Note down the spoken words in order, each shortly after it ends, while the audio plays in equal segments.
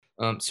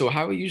So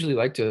how we usually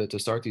like to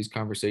start these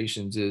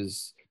conversations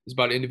is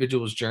about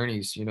individuals'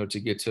 journeys, to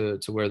get to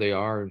where they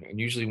are. And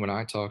usually when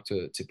I talk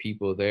to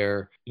people,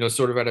 they're,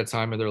 sort of at a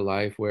time of their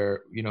life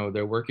where,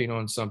 they're working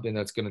on something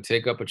that's going to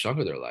take up a chunk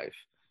of their life.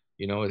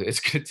 It's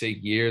going to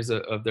take years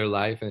of their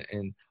life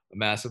and a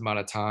massive amount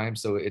of time.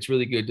 So it's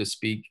really good to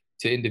speak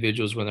to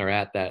individuals when they're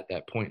at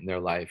that point in their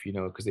life,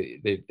 because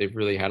they've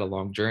really had a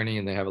long journey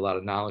and they have a lot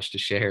of knowledge to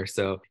share.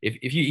 So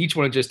if you each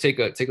want to just take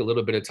a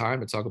little bit of time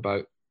to talk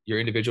about your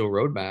individual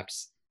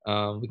roadmaps,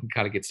 we can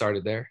kind of get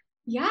started there.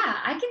 Yeah,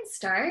 I can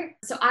start.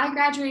 So I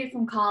graduated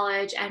from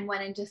college and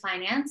went into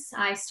finance.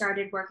 I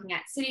started working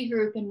at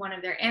Citigroup in one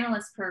of their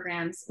analyst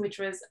programs, which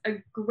was a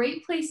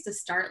great place to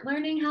start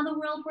learning how the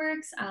world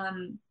works.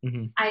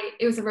 Hmm.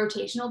 It was a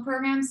rotational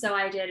program, so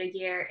I did a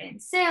year in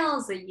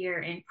sales, a year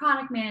in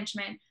product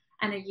management,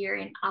 and a year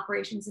in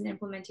operations and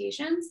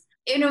implementations.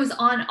 And it was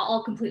on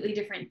all completely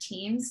different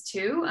teams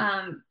too.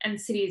 And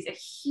Citi is a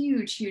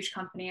huge, huge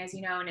company, as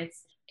you know, and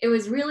it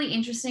was really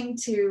interesting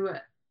to,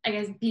 I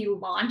guess, be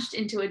launched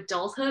into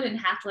adulthood and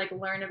have to like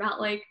learn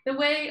about like the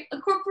way a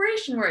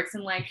corporation works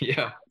and like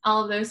Yeah.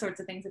 all of those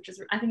sorts of things, which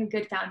is I think a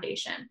good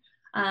foundation.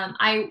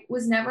 I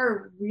was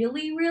never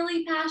really,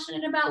 really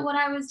passionate about what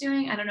I was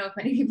doing. I don't know if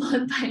many people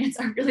in finance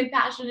are really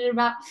passionate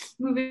about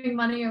moving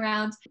money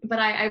around, but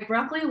I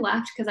abruptly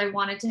left because I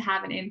wanted to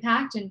have an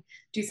impact and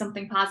do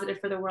something positive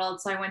for the world.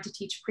 So I went to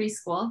teach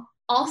preschool.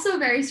 Also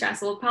very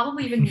stressful,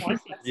 probably even more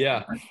stressful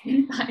Yeah.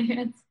 in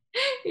finance.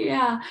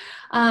 Yeah.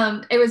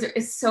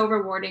 It's so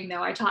rewarding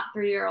though. I taught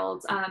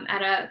 3-year-olds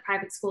at a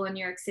private school in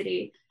New York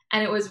City,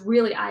 and it was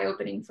really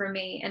eye-opening for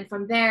me. And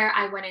from there,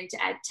 I went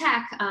into ed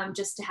tech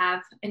just to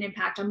have an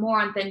impact on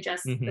more than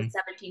just the Hmm.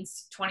 17,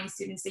 20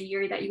 students a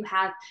year that you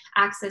have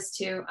access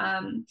to.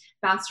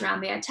 Bounced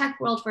around the ed tech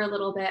world for a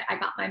little bit. I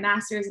got my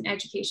master's in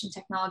education,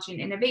 technology,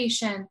 and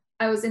innovation.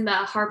 I was in the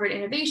Harvard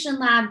Innovation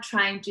Lab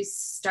trying to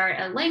start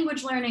a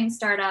language learning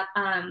startup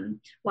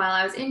while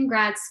I was in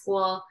grad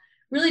school,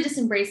 really just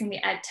embracing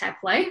the ed tech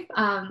life.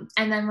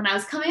 And then when I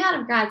was coming out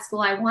of grad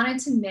school, I wanted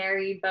to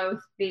marry both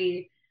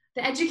the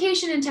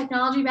education and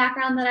technology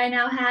background that I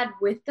now had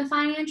with the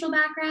financial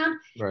background,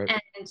 Right.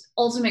 and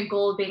ultimate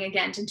goal being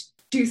again to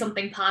do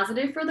something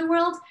positive for the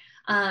world.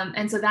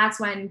 And so that's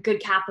when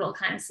Good Capital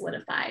kind of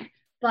solidified.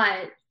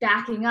 But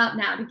backing up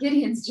now to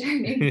Gideon's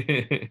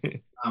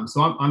journey.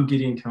 So I'm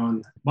Gideon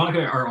Cohn. Monica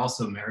and I are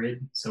also married,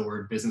 so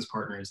we're business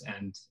partners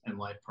and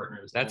life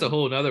partners. That's a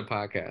whole nother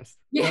podcast.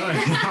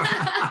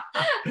 Yeah.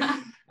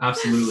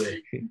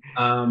 Absolutely.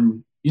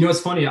 It's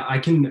funny. I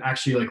can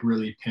actually like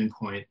really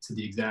pinpoint to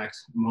the exact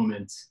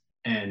moment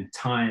and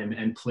time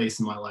and place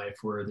in my life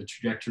where the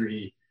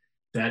trajectory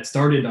that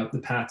started up the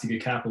path to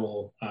Good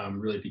Capital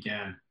really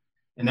began.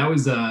 And that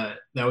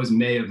was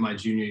May of my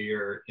junior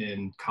year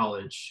in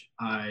college.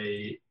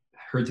 I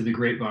heard through the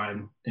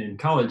grapevine in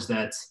college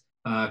that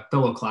a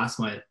fellow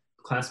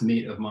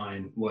classmate of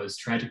mine was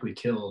tragically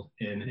killed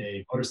in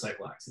a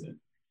motorcycle accident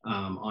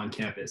on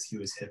campus. He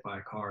was hit by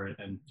a car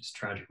and just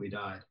tragically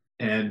died.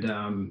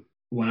 And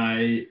when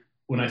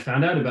I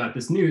found out about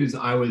this news,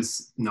 I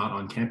was not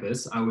on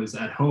campus. I was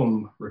at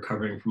home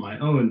recovering from my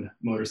own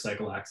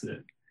motorcycle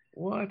accident.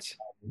 What?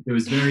 It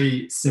was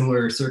very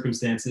similar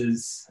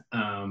circumstances,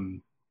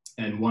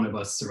 and one of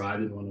us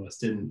survived and one of us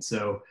didn't.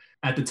 So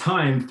at the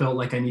time, felt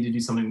like I needed to do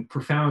something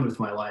profound with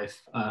my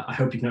life. I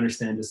hope you can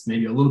understand just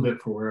maybe a little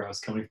bit for where I was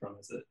coming from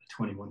as a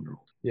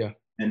 21-year-old. Yeah.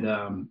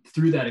 And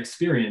through that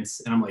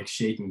experience, and I'm like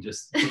shaking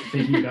just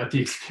thinking about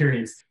the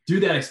experience.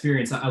 Through that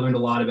experience, I learned a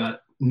lot about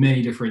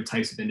many different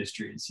types of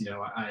industries.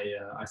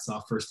 I saw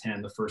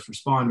firsthand the first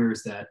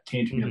responders that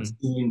came to me on the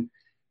scene,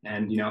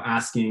 and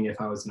asking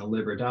if I was going to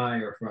live or die,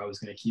 or if I was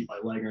going to keep my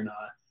leg or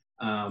not.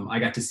 I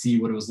got to see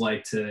what it was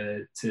like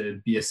to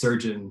be a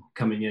surgeon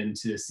coming in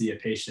to see a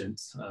patient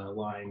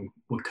lying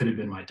what could have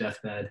been my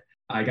deathbed.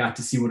 I got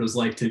to see what it was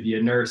like to be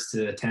a nurse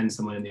to attend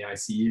someone in the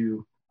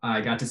ICU. I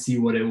got to see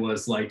what it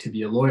was like to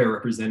be a lawyer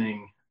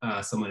representing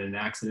someone in an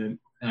accident.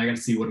 And I got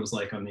to see what it was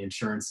like on the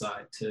insurance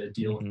side to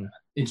deal with that.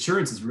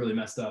 Insurance is really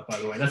messed up, by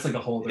the way. That's like a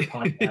whole other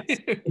podcast.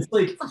 It's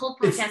like it's a whole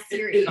podcast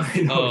series.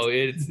 I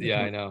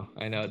know,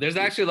 I know. There's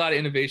actually a lot of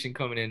innovation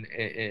coming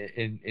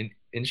in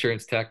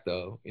insurance tech,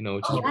 though. Which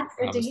is that's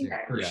good to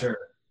hear. For sure.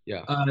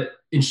 Yeah.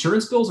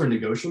 Insurance bills are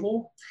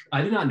negotiable.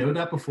 I did not know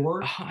that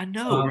before. Oh, I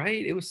know,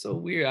 right? It was so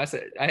weird.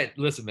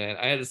 Listen, man,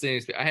 I had the same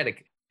experience.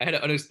 I had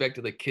an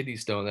unexpected like kidney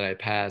stone that I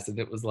passed, and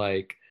it was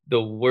like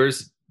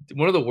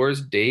one of the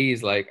worst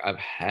days like I've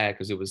had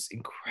because it was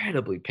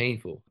incredibly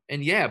painful.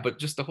 And yeah, but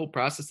just the whole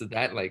process of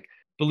that, like,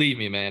 believe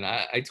me, man,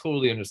 I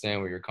totally understand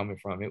where you're coming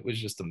from. It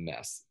was just a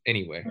mess.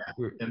 Anyway,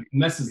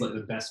 mess is like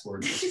the best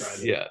word to describe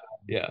it.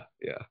 Yeah.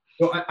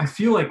 So I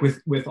feel like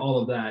with all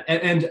of that,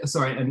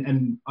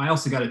 and I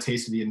also got a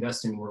taste of the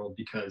investing world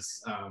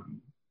because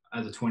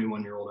as a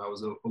 21-year-old, I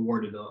was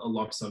awarded a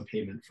lump sum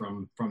payment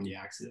from the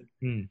accident.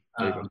 It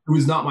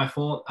was not my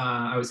fault.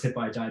 I was hit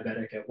by a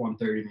diabetic at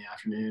 1:30 in the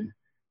afternoon.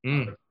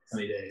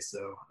 Sunny day,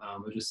 so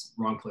it was just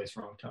wrong place,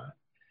 wrong time.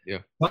 Yeah.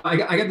 Well, I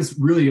got this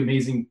really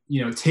amazing,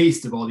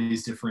 taste of all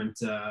these different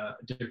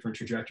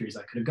trajectories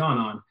I could have gone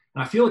on.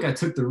 And I feel like I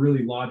took the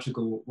really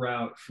logical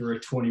route for a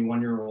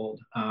 21-year-old,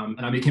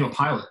 and I became a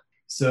pilot.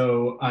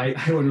 So I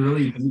went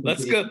really deep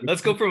Let's into go.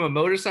 Let's go from a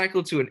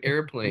motorcycle to an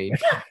airplane.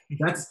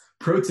 That's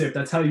pro tip.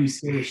 That's how you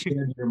scare the shit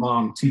out of your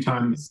mom 2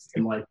 times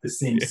in like the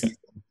same season.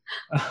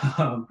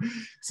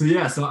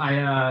 So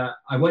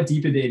I went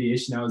deep into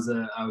aviation. I was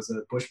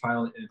a bush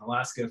pilot in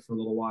Alaska for a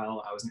little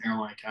while. I was an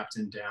airline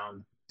captain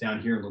down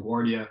here in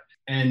LaGuardia.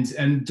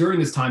 And during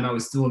this time, I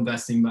was still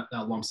investing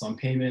that lump sum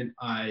payment.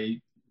 I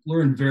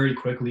learned very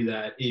quickly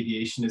that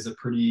aviation is a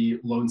pretty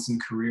lonesome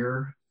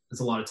career. There's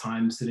a lot of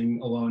time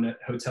sitting alone at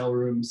hotel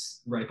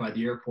rooms right by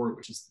the airport,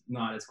 which is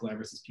not as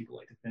glamorous as people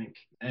like to think.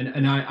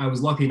 And I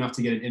was lucky enough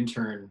to get an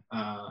intern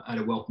at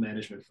a wealth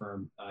management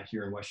firm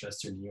here in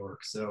Westchester, New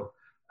York. So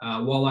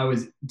while I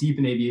was deep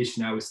in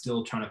aviation, I was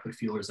still trying to put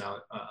feelers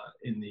out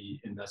in the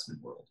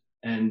investment world.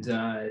 And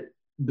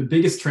the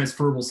biggest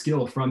transferable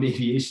skill from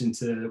aviation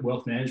to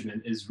wealth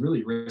management is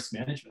really risk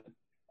management.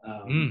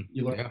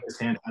 You learn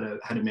firsthand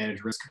how to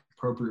manage risk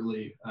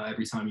appropriately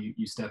every time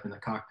you step in the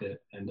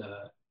cockpit. And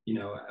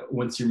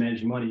once you're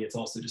managing money, it's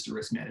also just a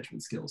risk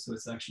management skill. So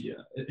it's actually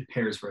it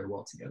pairs very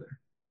well together.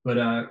 But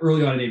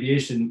early on in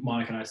aviation,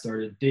 Monica and I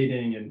started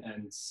dating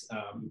and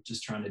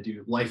just trying to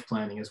do life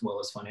planning as well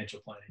as financial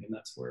planning, and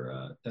that's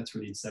where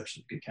the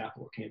inception of Good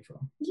Capital came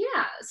from.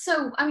 Yeah.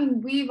 So I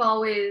mean, we've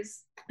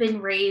always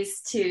been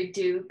raised to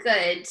do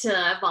good,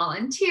 to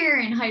volunteer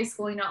in high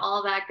school,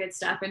 all that good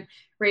stuff, and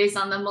raised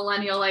on the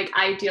millennial like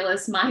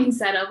idealist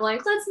mindset of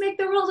like, let's make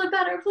the world a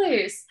better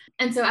place.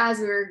 And so as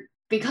we were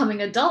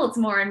becoming adults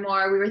more and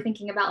more, we were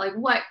thinking about like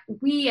what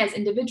we as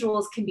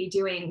individuals can be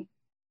doing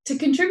to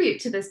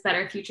contribute to this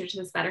better future, to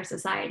this better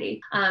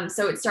society.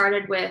 So it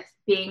started with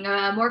being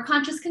a more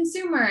conscious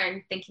consumer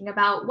and thinking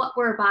about what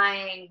we're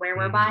buying, where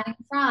we're buying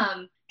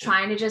from,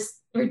 trying to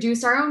just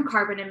reduce our own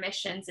carbon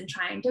emissions and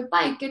trying to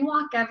bike and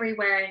walk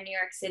everywhere in New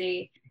York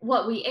City,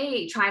 what we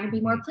ate, trying to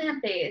be more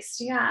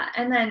plant-based. Yeah.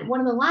 And then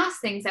one of the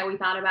last things that we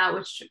thought about,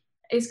 which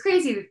is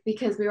crazy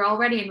because we were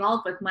already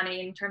involved with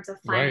money in terms of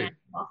finance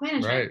and wealth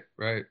management.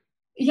 Right.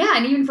 Yeah.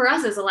 And even for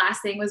us as the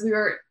last thing was we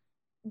were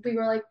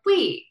like,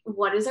 wait,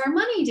 what is our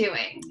money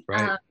doing?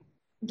 Right.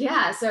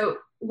 So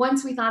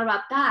once we thought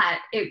about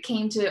that, it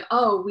came to,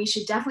 we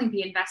should definitely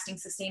be investing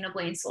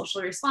sustainably and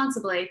socially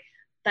responsibly.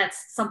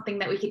 That's something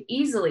that we could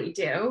easily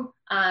do.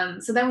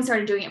 So then we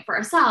started doing it for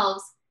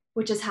ourselves,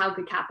 which is how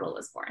Good Capital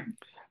was born.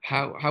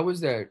 How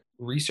was that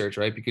research,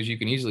 right? Because you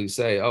can easily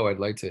say, I'd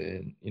like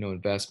to,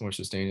 invest more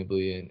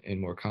sustainably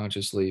and more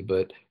consciously,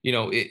 but,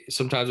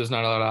 sometimes there's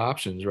not a lot of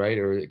options, right?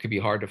 Or it could be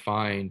hard to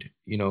find,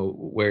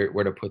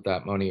 where to put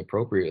that money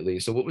appropriately.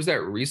 So what was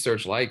that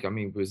research like? I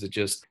mean, was it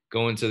just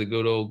going to the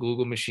good old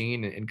Google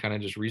machine and kind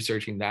of just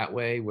researching that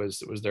way?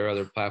 Was there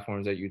other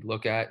platforms that you'd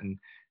look at? And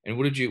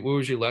what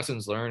was your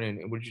lessons learned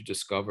and what did you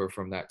discover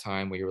from that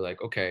time where you were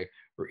like, okay,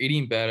 we're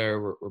eating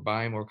better, we're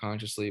buying more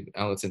consciously, but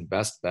now let's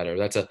invest better.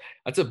 That's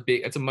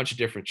a much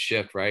different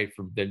shift, right?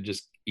 Than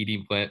just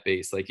eating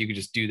plant-based. Like you could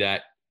just do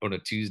that on a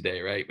Tuesday,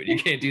 right? But you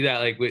can't do that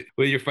like with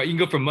your, you can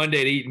go from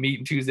Monday to eat meat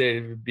and Tuesday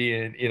to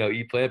being,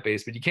 eat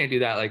plant-based, but you can't do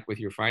that like with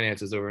your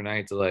finances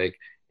overnight to like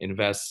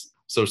invest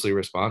socially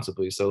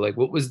responsibly. So like,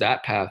 what was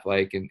that path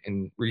like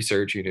in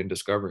researching and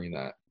discovering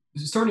that?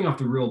 Starting off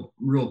the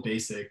real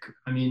basic,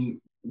 I mean,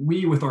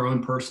 we, with our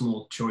own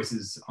personal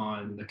choices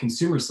on the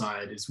consumer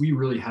side, is we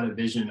really had a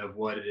vision of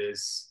what it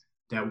is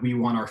that we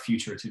want our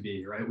future to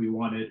be, right? We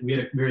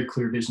had a very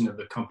clear vision of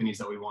the companies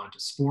that we wanted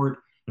to support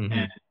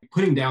and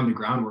putting down the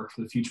groundwork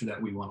for the future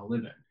that we want to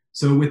live in.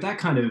 So with that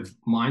kind of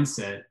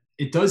mindset,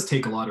 it does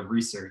take a lot of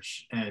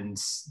research and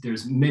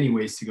there's many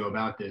ways to go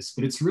about this,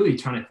 but it's really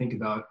trying to think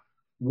about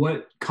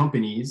what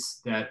companies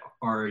that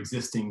are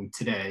existing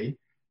today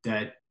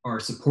that are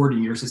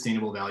supporting your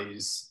sustainable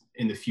values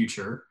in the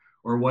future,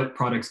 or what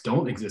products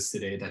don't exist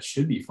today that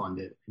should be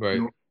funded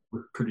in order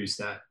to produce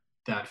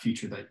that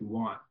future that you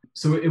want.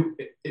 So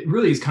it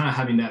really is kind of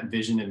having that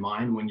vision in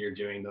mind when you're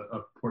doing a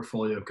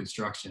portfolio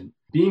construction.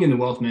 Being in the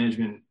wealth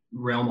management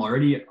realm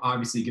already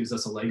obviously gives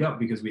us a leg up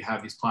because we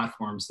have these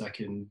platforms that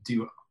can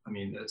do,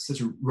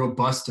 such a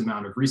robust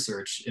amount of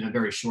research in a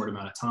very short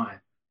amount of time.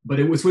 But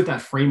it was with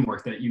that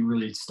framework that you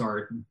really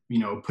start,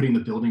 putting the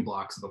building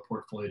blocks of a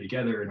portfolio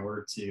together in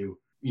order to,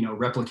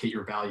 replicate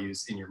your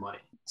values in your money.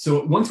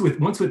 So once with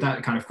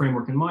that kind of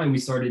framework in mind, we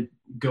started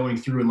going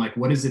through and like,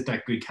 what is it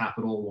that Good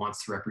Capital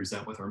wants to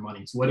represent with our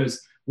money? So what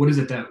is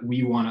it that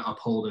we want to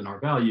uphold in our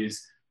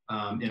values,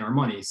 in our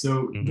money?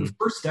 So the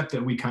first step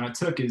that we kind of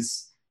took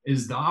is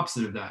the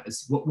opposite of that.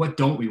 Is what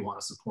don't we want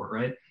to support,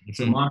 right?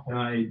 So Monica and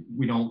I,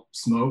 we don't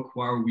smoke.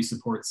 Why would we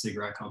support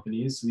cigarette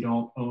companies? We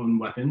don't own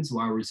weapons.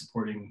 Why are we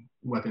supporting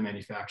weapon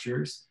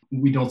manufacturers?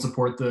 We don't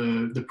support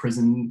the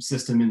prison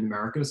system in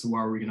America. So why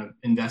are we going to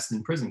invest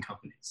in prison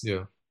companies?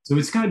 Yeah. So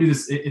it's kind of do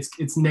this.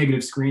 It's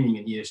negative screening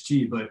in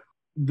ESG, but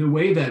the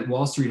way that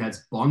Wall Street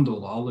has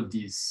bundled all of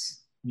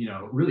these,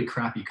 really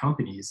crappy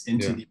companies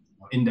into the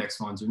index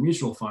funds or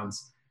mutual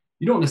funds,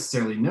 you don't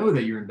necessarily know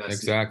that you're investing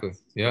Exactly. in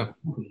Yeah. a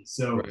company.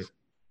 So Right.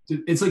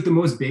 it's like the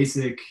most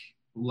basic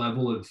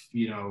level of,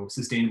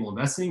 sustainable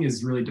investing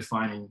is really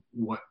defining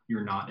what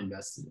you're not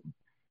invested in.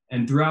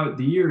 And throughout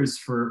the years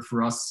for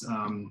us,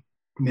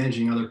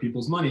 managing other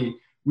people's money,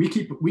 we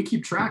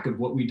keep track of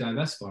what we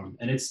divest from.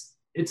 And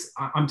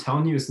I'm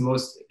telling you, it's the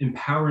most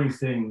empowering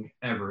thing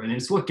ever. And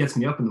it's what gets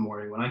me up in the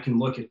morning when I can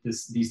look at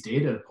these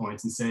data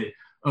points and say,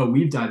 oh,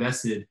 we've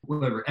divested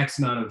whatever X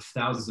amount of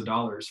thousands of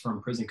dollars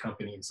from prison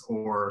companies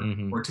or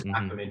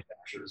tobacco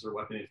manufacturers or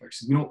weapon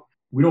manufacturers.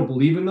 We don't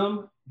believe in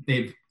them.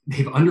 They've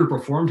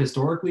underperformed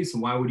historically. So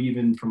why would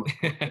even from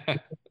a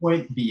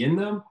point be in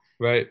them?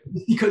 Right.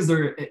 Because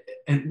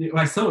and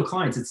I tell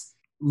clients, it's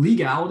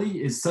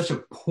legality is such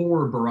a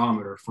poor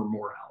barometer for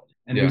morality.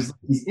 And there's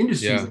these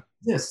industries that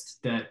exist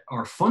that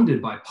are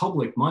funded by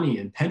public money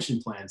and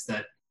pension plans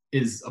that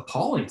is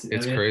appalling to me.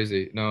 It's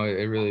crazy. No,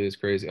 it really is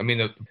crazy. I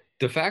mean,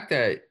 the fact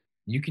that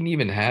you can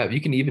even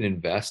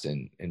invest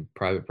in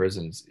private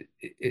prisons.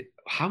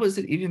 How is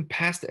it even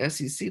past the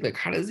SEC? Like,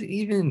 how does it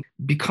even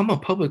become a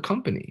public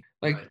company?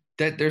 Like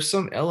that, there's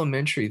some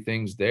elementary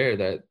things there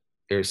that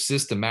they're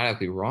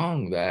systematically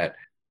wrong that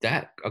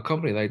a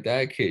company like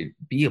that could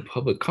be a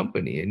public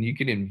company and you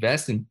can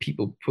invest in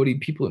putting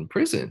people in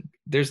prison.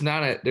 It's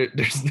not like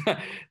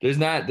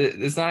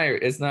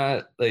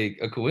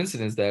a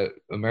coincidence that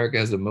America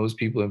has the most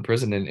people in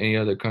prison than any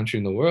other country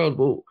in the world.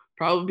 Well,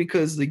 probably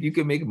because like you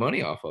can make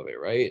money off of it,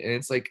 right? And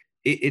it's like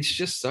it's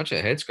just such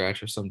a head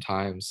scratcher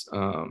sometimes.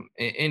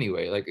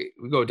 Anyway, like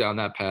we go down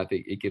that path,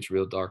 it gets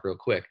real dark real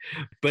quick.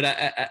 But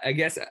I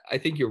guess I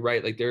think you're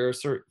right. Like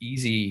there's sort of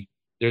easy,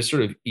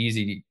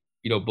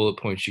 bullet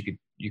points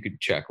you could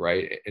check,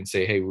 right, and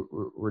say, hey,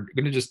 we're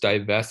going to just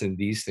divest in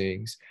these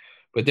things,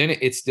 but then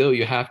it's still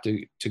you have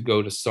to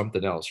go to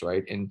something else,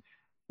 right? And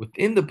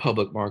within the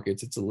public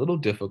markets, it's a little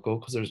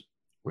difficult because there's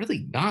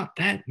really not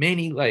that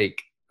many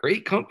like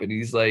great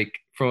companies, like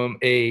from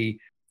a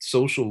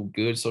social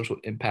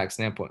impact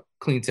standpoint,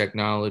 clean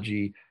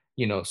technology,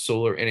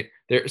 solar, and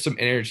there's some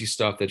energy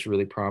stuff that's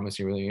really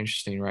promising, really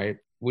interesting, right?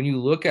 When you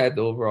look at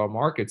the overall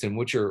markets and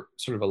what you're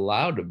sort of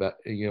allowed to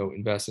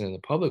invest in the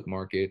public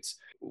markets,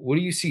 what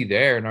do you see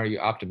there? And are you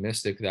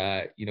optimistic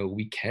that,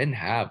 we can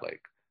have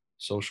like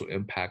social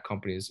impact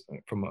companies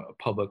from a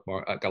public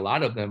market, like a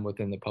lot of them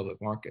within the public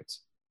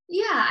markets?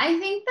 Yeah, I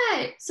think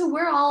that, so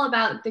we're all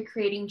about the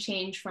creating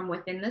change from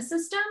within the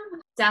system.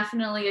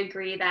 Definitely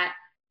agree that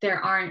there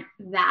aren't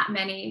that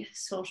many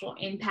social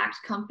impact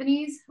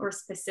companies, or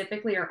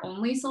specifically or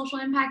only social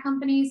impact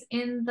companies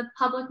in the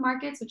public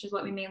markets, which is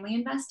what we mainly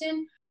invest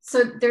in.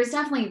 So there's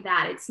definitely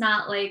that. It's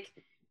not like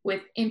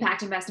with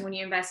impact investing, when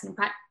you invest in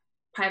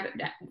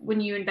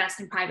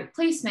private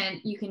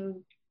placement, you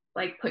can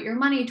like put your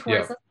money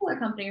towards a solar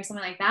company or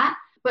something like that.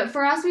 But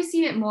for us, we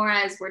see it more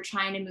as we're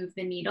trying to move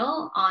the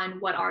needle on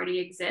what already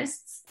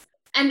exists.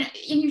 And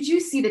you do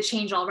see the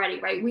change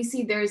already, right? We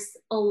see there's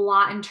a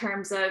lot in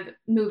terms of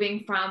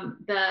moving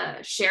from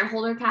the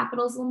shareholder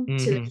capitalism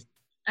to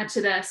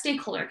the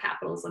stakeholder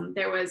capitalism.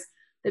 There was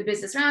the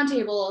Business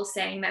Roundtable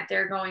saying that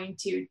they're going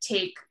to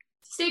take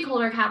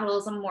stakeholder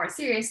capitalism more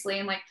seriously.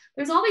 And like,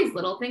 there's all these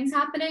little things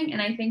happening.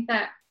 And I think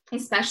that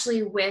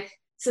especially with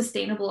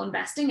sustainable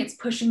investing, it's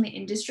pushing the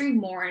industry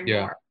more and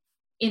more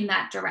in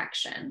that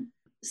direction.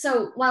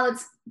 So while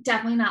it's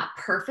definitely not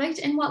perfect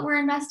in what we're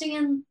investing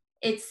in,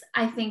 it's,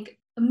 I think,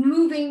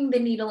 moving the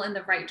needle in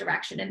the right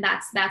direction. And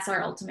that's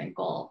our ultimate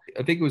goal.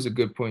 I think it was a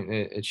good point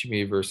that you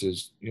made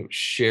versus,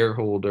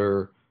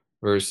 shareholder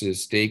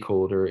versus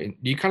stakeholder. And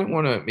you kind of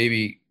want to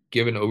maybe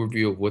give an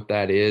overview of what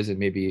that is and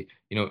maybe,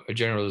 a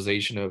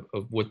generalization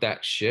of what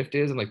that shift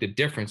is and like the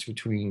difference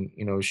between,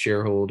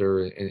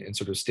 shareholder and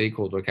sort of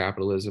stakeholder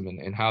capitalism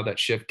and how that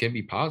shift can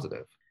be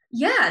positive.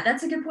 Yeah,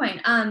 that's a good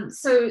point.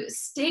 So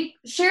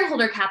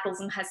shareholder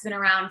capitalism has been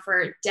around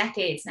for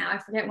decades now. I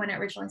forget when it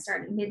originally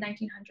started,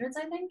 mid-1900s,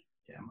 I think.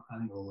 Yeah, I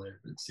think a little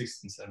later, but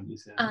 60s and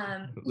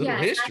 70s. Little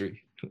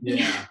history.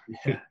 Yeah.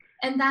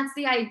 And that's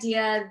the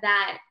idea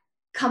that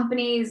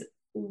companies,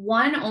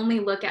 one,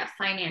 only look at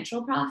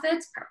financial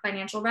profits,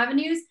 financial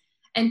revenues,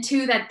 and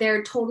two, that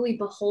they're totally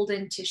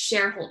beholden to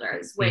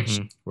shareholders, which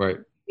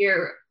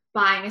you're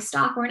buying a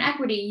stock or an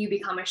equity, you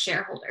become a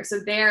shareholder. So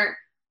they're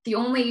the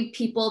only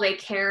people they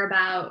care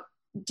about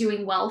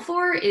doing well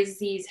for is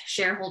these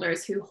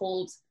shareholders who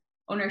hold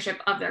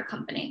ownership of their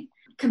company,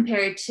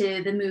 compared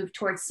to the move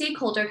towards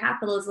stakeholder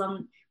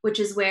capitalism, which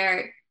is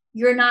where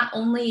you're not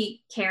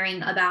only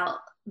caring about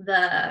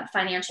the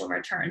financial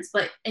returns,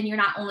 and you're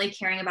not only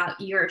caring about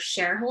your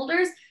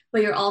shareholders,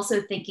 but you're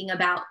also thinking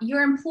about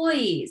your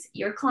employees,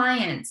 your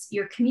clients,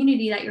 your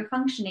community that you're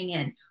functioning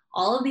in.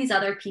 All of these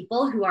other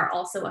people who are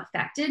also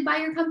affected by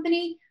your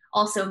company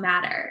also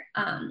matter.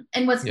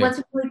 And what's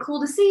really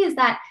cool to see is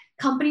that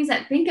companies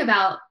that think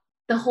about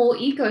the whole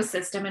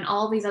ecosystem and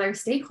all these other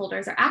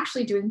stakeholders are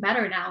actually doing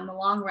better now in the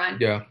long run.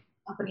 Yeah.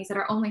 Companies that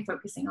are only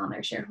focusing on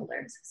their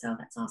shareholders. So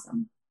that's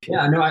awesome.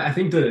 Yeah, no, I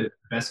think the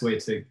best way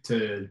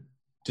to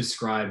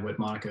describe what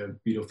Monica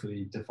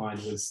beautifully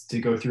defined was to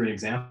go through an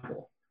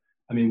example.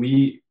 I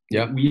mean,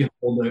 Yeah. We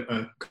hold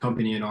a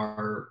company in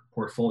our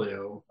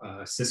portfolio,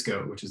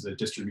 Cisco, which is a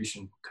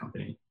distribution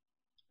company,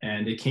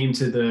 and it came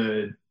to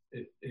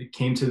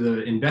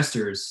the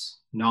investors'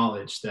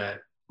 knowledge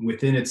that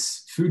within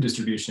its food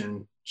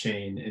distribution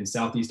chain in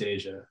Southeast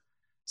Asia,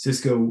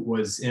 Cisco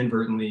was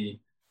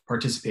inadvertently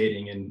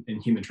participating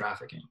in human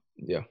trafficking.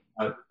 Yeah.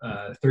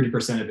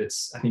 30% of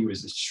its, I think it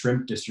was a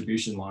shrimp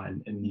distribution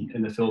line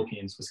in the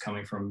Philippines, was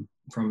coming from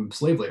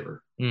slave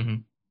labor. Mm-hmm.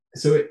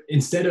 So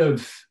instead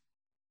of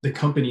the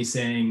company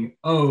saying,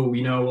 oh,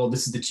 well,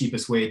 this is the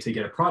cheapest way to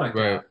get a product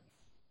out,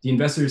 the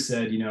investors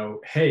said,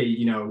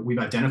 hey, we've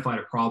identified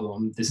a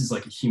problem. This is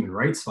like a human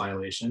rights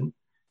violation,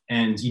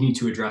 and you need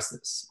to address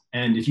this.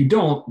 And if you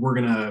don't, we're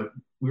gonna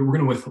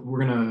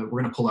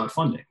pull out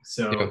funding.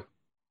 So,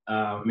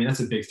 I mean,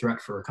 that's a big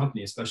threat for a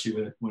company,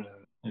 especially when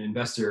an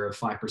investor of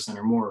 5%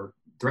 or more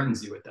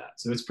threatens you with that.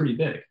 So it's pretty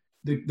big.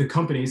 The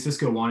company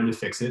Cisco wanted to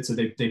fix it, so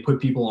they put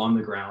people on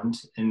the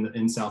ground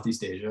in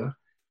Southeast Asia.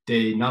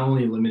 They not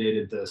only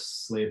eliminated the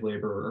slave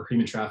labor or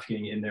human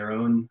trafficking in their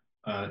own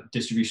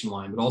distribution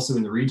line, but also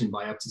in the region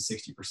by up to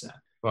 60%.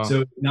 Wow.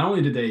 So not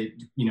only did they,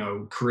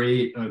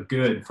 create a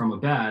good from a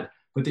bad,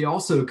 but they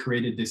also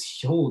created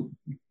this whole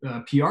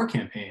PR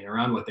campaign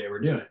around what they were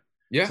doing.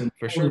 Yeah, so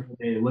for sure.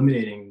 They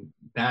eliminating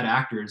bad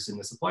actors in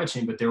the supply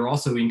chain, but they were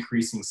also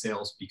increasing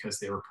sales because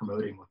they were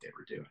promoting what they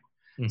were doing.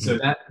 Mm-hmm. So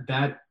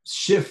that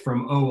shift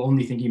from,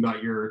 only thinking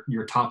about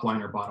your top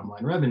line or bottom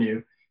line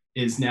revenue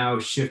is now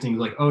shifting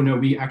like, oh no,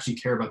 we actually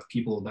care about the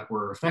people that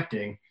we're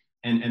affecting.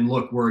 And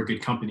look, we're a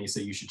good company,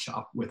 so you should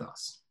shop with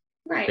us.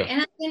 Right. Yeah.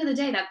 And at the end of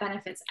the day, that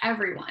benefits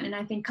everyone. And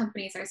I think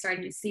companies are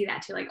starting to see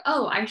that too, like,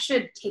 oh, I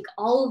should take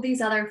all of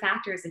these other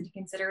factors into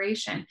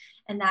consideration.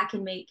 And that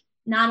can make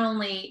not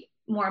only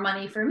more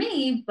money for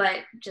me, but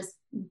just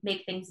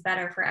make things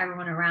better for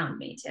everyone around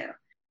me too.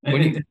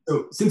 And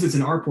so since it's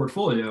in our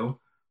portfolio,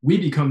 we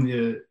become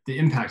the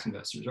impact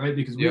investors, right?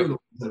 Because we were the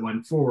ones that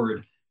went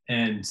forward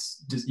and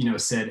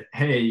just, said,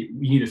 hey,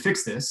 we need to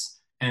fix this.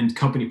 And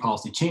company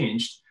policy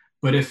changed.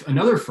 But if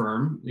another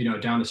firm,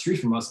 down the street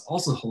from us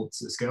also holds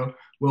Cisco,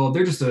 well,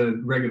 they're just a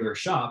regular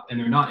shop and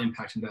they're not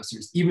impact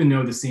investors, even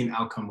though the same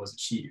outcome was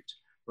achieved,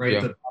 right?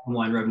 Yeah. The bottom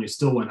line revenue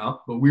still went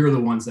up, but we were the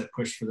ones that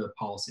pushed for the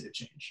policy to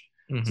change.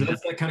 Mm-hmm. So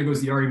that kind of goes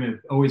to the argument.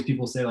 Always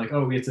people say like,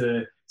 oh, we have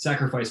to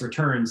sacrifice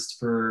returns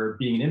for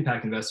being an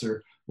impact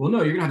investor. Well,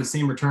 no, you're gonna have the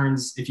same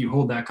returns if you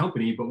hold that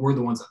company, but we're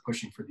the ones that are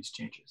pushing for these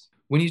changes.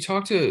 When you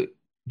talk to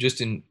just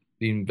in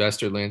the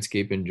investor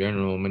landscape in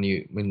general,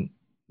 when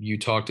you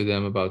talk to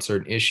them about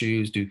certain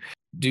issues, do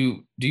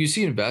you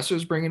see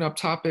investors bringing up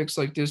topics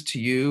like this to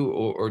you,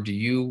 or do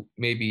you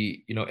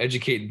maybe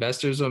educate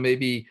investors on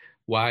maybe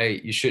why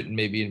you shouldn't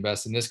maybe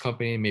invest in this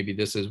company, maybe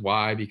this is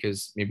why,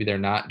 because maybe they're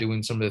not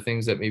doing some of the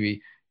things that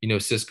maybe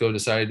Cisco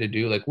decided to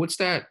do? Like what's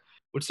that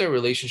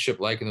relationship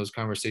like in those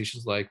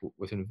conversations like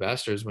with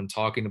investors when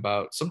talking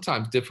about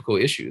sometimes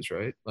difficult issues,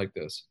 right, like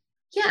this?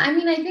 Yeah, I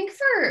mean, I think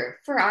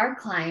for our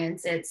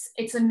clients,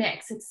 it's a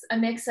mix. It's a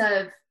mix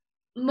of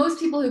most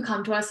people who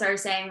come to us are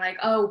saying like,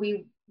 oh,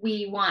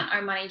 we want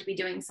our money to be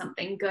doing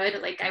something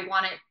good. Like I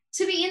want it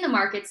to be in the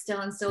market still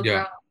and still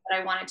grow, but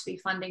I want it to be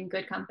funding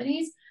good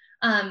companies.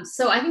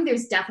 So I think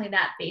there's definitely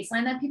that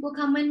baseline that people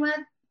come in with.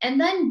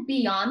 And then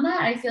beyond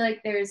that, I feel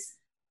like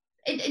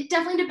it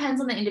definitely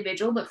depends on the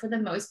individual, but for the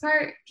most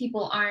part,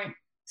 people aren't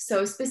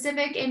so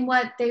specific in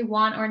what they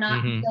want or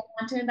not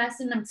want to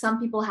invest in. And some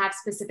people have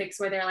specifics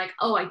where they're like,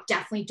 oh, I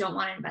definitely don't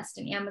want to invest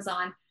in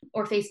Amazon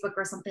or Facebook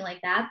or something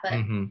like that. But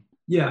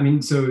yeah, I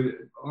mean, so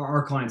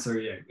our clients are,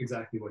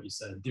 exactly what you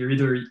said. They're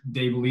either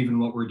they believe in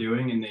what we're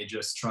doing and they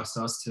just trust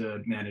us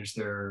to manage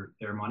their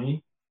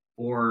money,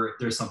 or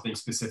there's something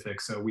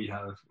specific. So we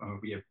have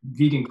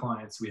vegan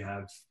clients, we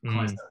have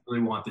clients that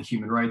really want the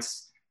human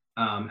rights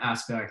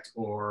aspect,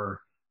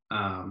 or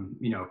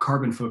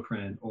carbon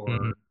footprint, or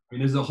I mean,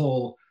 there's a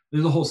whole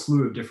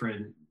slew of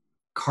different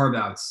carve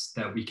outs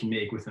that we can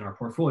make within our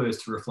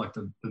portfolios to reflect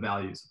the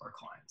values of our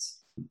clients.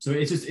 So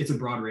it's a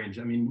broad range.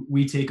 I mean,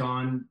 we take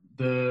on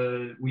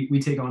the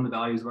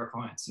values of our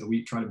clients. So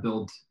we try to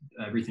build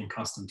everything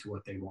custom to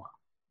what they want.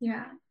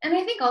 Yeah. And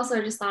I think also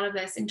I just thought of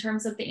this in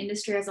terms of the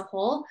industry as a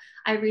whole.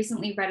 I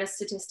recently read a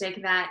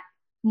statistic that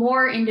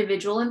more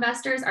individual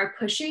investors are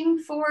pushing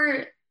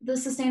for the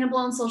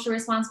sustainable and socially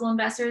responsible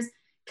investors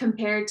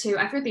compared to,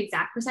 I forget the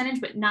exact percentage,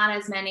 but not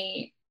as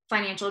many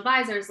financial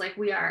advisors like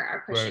we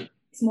are pushing. Right.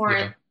 It's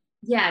more,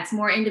 it's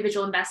more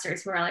individual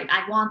investors who are like,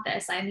 I want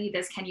this, I need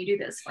this, can you do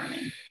this for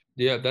me?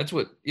 Yeah, that's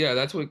what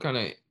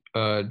kind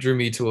of drew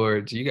me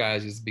towards you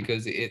guys, is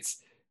because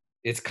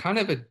it's kind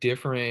of a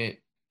different,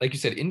 like you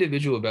said,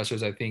 individual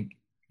investors. I think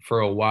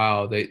for a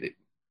while they've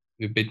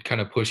been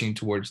kind of pushing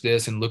towards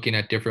this and looking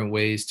at different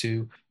ways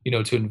to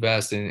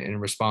invest in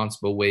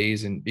responsible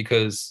ways. And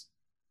because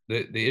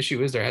the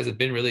issue is there hasn't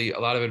been really a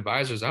lot of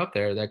advisors out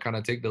there that kind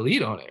of take the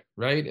lead on it,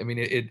 right? I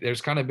mean,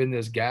 there's kind of been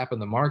this gap in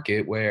the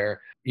market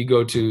where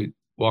you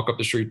walk up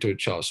the street to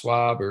Charles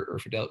Schwab or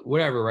Fidelity,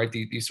 whatever, right?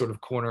 These sort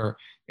of corner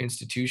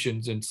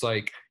institutions, and it's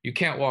like you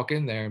can't walk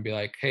in there and be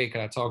like, hey,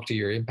 can I talk to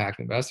your impact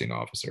investing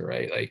officer,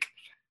 right? Like,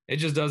 It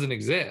just doesn't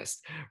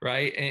exist,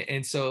 right?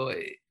 And so,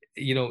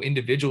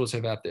 individuals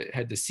have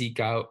had to seek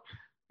out,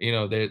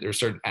 there's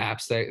certain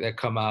apps that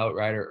come out,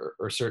 right,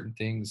 or certain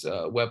things,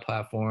 web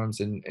platforms,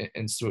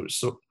 and so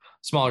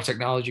smaller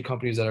technology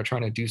companies that are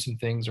trying to do some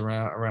things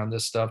around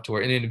this stuff, to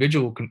where an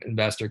individual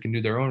investor can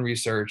do their own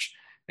research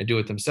and do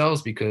it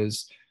themselves,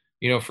 because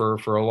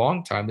for a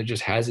long time there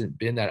just hasn't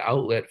been that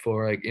outlet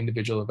for like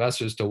individual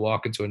investors to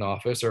walk into an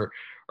office or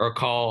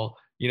call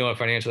a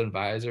financial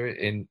advisor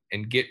and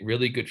get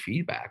really good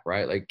feedback,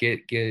 right? Like get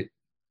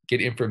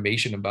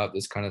information about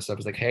this kind of stuff.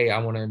 It's like, hey, I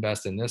want to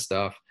invest in this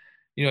stuff.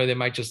 They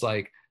might just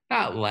like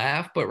not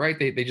laugh, but right,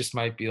 they just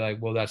might be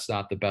like, well, that's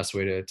not the best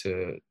way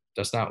to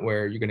that's not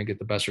where you're going to get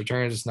the best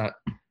returns. It's not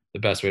the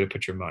best way to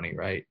put your money,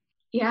 right?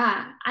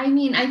 Yeah. I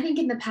mean, I think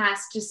in the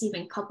past, just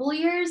even couple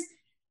years,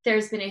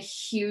 there's been a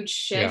huge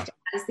shift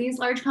as these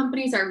large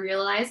companies are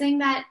realizing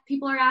that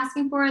people are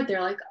asking for it.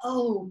 They're like,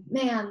 oh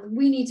man,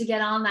 we need to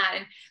get on that.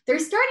 And they're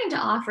starting to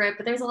offer it,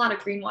 but there's a lot of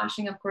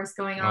greenwashing, of course,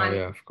 going on. Oh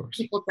yeah, of course.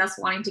 People just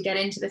wanting to get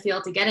into the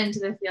field to get into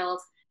the field.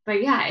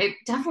 But yeah, it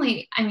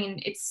definitely, I mean,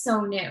 it's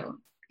so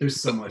new.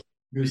 There's so much.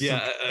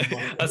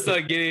 I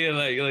started getting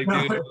it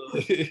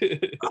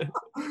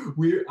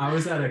dude. I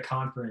was at a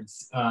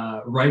conference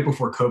right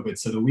before COVID,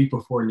 so the week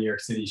before New York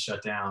City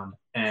shut down,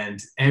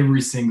 and it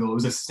was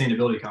a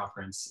sustainability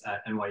conference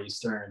at NYU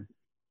Stern,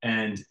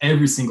 and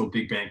every single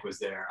big bank was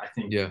there. I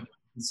think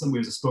somebody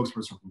was a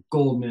spokesperson from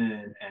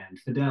Goldman and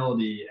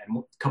Fidelity, and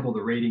a couple of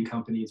the rating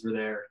companies were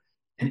there,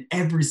 and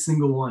every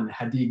single one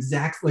had the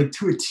exact, like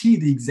to a T,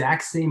 the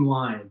exact same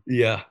line.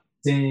 Yeah.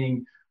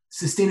 Saying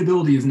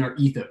sustainability is in our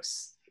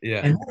ethos.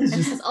 Yeah. And that is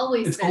just,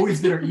 it's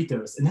always been our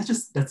ethos. And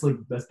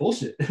that's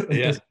bullshit.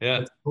 That's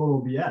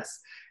total BS.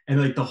 And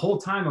like the whole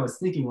time I was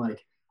thinking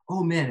like,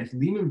 oh man, if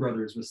Lehman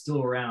Brothers was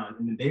still around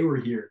and they were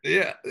here,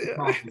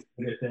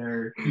 with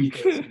their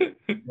ethos,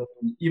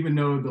 even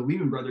though the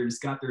Lehman Brothers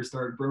got their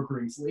start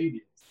brokering slave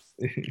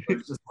deals.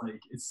 It's just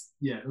like, there's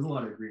a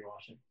lot of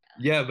greenwashing.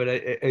 Yeah, but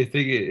I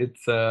think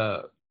it's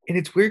and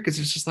it's weird because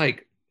it's just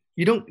like,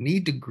 you don't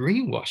need to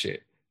greenwash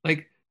it.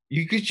 Like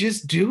you could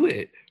just do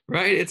it,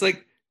 right? It's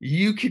like,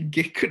 you could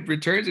get good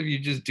returns if you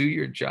just do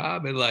your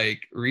job and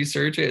like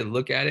research it and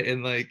look at it,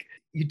 and like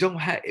you don't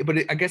have, but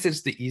I guess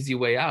it's the easy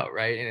way out,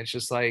 right? And it's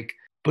just like,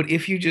 but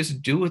if you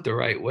just do it the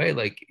right way,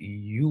 like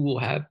you will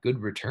have good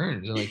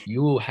returns and like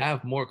you will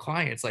have more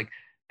clients. Like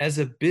as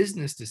a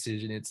business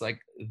decision, it's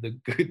like the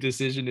good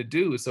decision to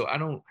do. So I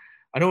don't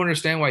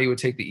understand why you would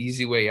take the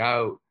easy way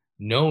out,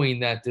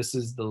 knowing that this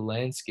is the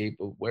landscape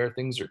of where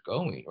things are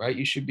going, right?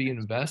 You should be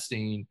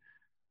investing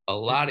a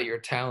lot of your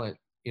talent,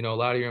 a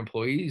lot of your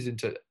employees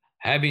into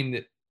having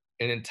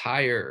an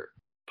entire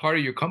part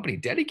of your company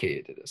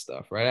dedicated to this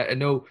stuff, right? I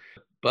know,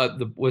 but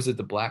was it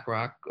the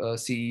BlackRock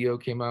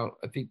CEO came out,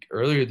 I think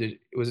earlier,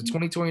 was it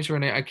 2020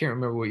 or I can't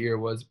remember what year it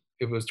was.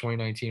 If it was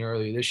 2019 or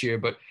earlier this year,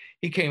 but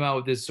he came out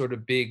with this sort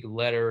of big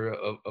letter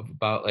of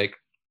about like,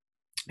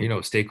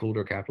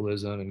 stakeholder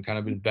capitalism and kind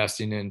of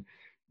investing in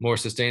more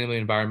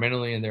sustainably,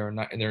 environmentally,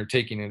 and they're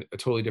taking a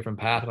totally different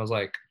path. And I was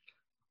like,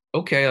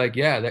 okay, like,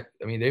 yeah,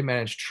 they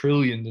manage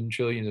trillions and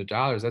trillions of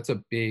dollars. That's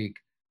a big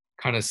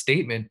kind of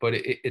statement, but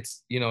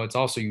it's, it's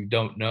also, you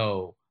don't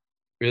know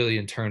really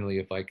internally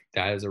if like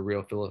that is a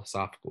real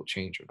philosophical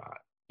change or not.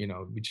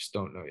 We just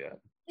don't know yet.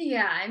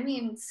 Yeah. I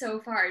mean,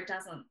 so far it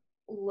doesn't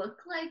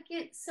look like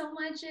it so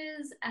much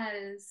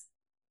as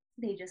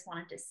they just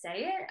wanted to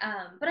say it.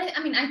 But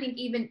I mean, I think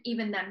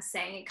even them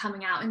saying it,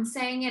 coming out and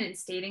saying it and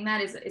stating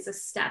that is a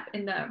step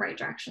in the right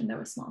direction,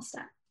 though a small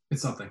step.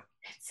 It's something.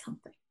 It's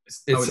something.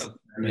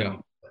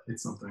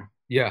 It's something.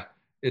 Yeah,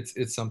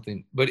 it's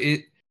something. But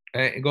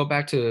go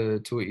back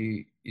to what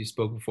you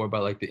spoke before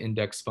about like the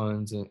index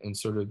funds and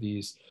sort of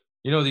these,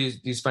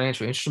 these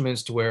financial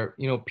instruments, to where,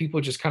 people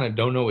just kind of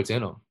don't know what's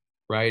in them,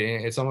 right?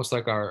 And it's almost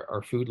like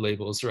our food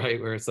labels,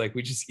 right? Where it's like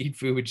we just eat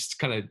food, we just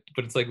kind of,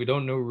 but it's like we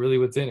don't know really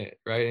what's in it,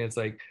 right? And it's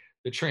like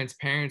the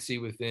transparency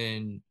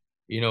within,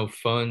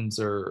 funds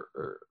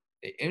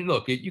and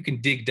look, you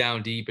can dig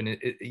down deep and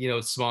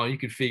it's small, you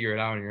can figure it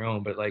out on your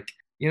own, but like,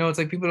 it's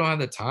like people don't have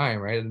the time,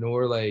 right?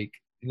 Nor like,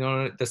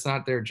 that's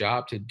not their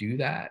job to do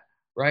that,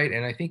 right?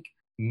 And I think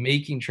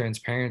making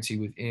transparency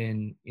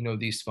within,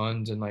 these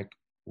funds and like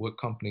what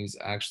companies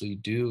actually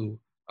do,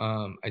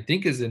 I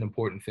think is an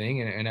important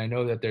thing. And I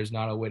know that there's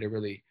not a way to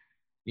really,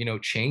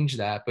 change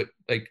that. But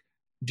like,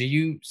 do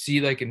you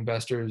see like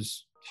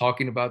investors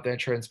talking about that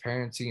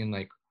transparency and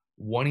like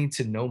wanting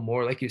to know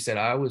more? Like you said,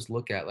 I always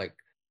look at like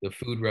the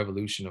food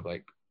revolution of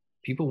like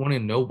people want to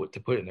know what to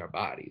put in their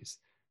bodies,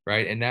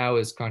 right? And now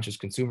as conscious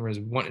consumers,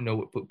 we want to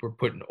know what we're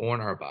putting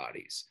on our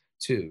bodies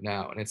too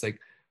now. And it's like,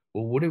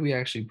 well, what do we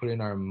actually put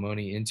in our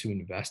money into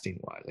investing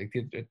wise? Like,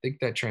 I think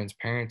that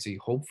transparency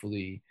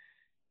hopefully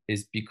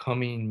is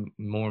becoming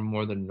more and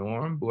more the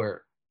norm,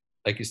 where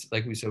like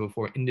we said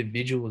before,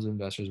 individuals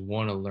investors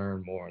want to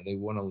learn more. They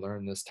want to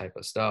learn this type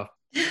of stuff.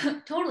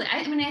 Totally.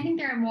 I mean, I think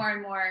there are more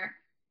and more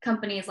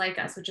companies like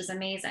us, which is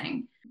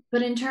amazing.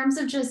 But in terms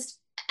of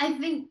I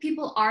think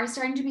people are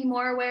starting to be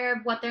more aware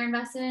of what they're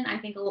invested in. I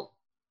think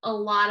a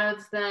lot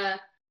of the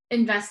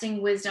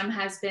investing wisdom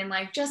has been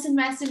like, just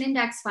invest in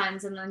index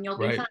funds and then you'll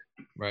be fine.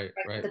 Right.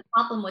 The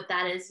problem with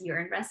that is you're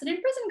invested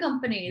in prison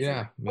companies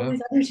and all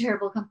these other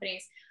terrible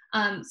companies.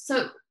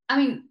 So, I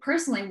mean,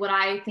 personally, what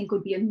I think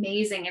would be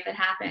amazing if it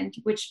happened,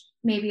 which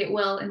maybe it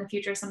will in the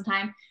future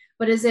sometime,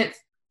 but is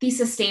if these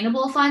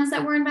sustainable funds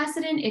that we're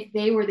invested in, if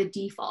they were the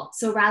default.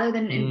 So rather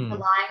than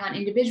relying on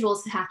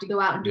individuals to have to go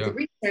out and do the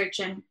research,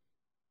 and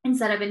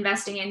instead of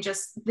investing in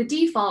just the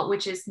default,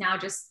 which is now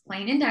just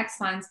plain index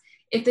funds,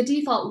 if the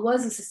default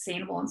was a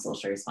sustainable and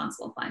socially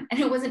responsible fund,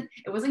 and it wasn't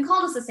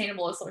called a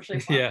sustainable or socially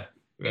responsible,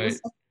 it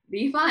was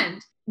the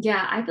fund.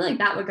 Yeah, I feel like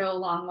that would go a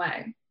long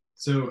way.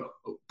 So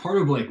part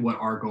of like what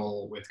our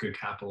goal with Good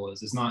Capital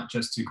is not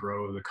just to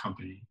grow the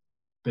company,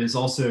 but it's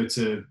also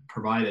to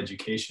provide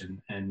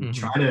education and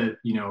try to,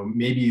 you know,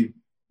 maybe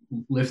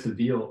lift the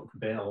veil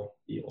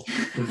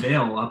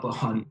up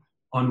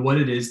on what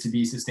it is to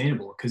be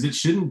sustainable, because it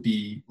shouldn't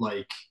be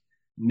like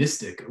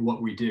mystic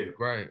what we do.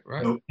 Right.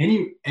 So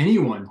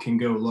anyone can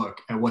go look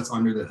at what's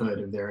under the hood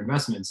of their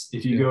investments.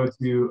 If you go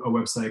to a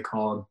website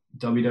called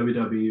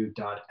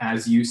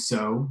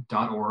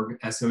www.asyousow.org,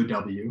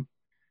 SOW,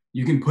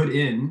 you can put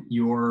in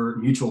your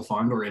mutual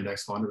fund or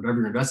index fund or whatever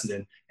you're invested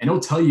in, and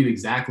it'll tell you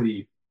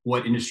exactly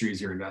what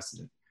industries you're invested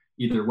in,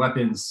 either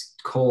weapons,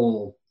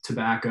 coal,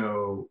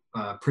 tobacco,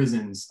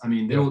 prisons. I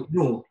mean, it'll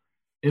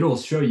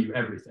show you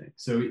everything.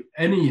 So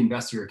any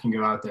investor can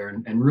go out there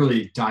and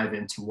really dive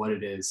into what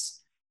it is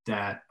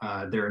that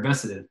they're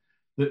invested in.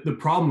 The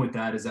problem with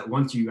that is that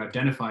once you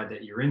identify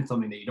that you're in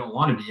something that you don't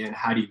want to be in,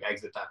 how do you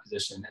exit that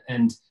position?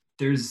 And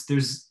there's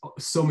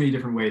so many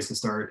different ways to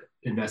start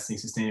investing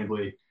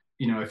sustainably.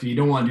 You know, if you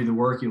don't want to do the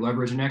work, you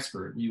leverage an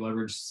expert, you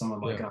leverage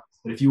someone like us.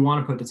 But if you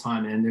want to put the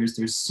time in,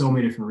 there's so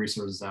many different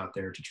resources out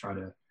there to try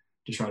to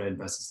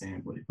invest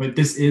sustainably. But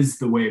this is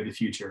the way of the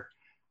future.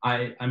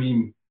 I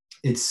mean,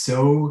 it's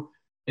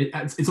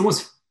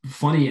almost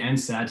funny and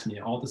sad to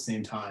me all at the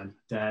same time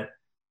that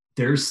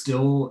there's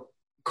still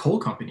coal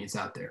companies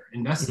out there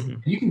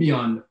investing. You can be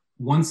on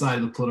one side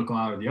of the political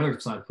aisle or the other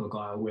side of the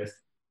political aisle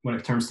when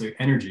it comes to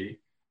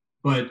energy,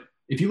 but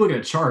if you look at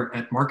a chart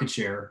at market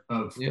share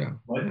of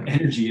what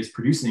energy is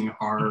producing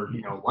our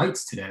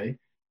lights today,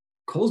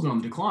 coal's been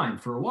on the decline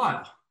for a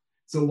while.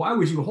 So why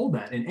would you hold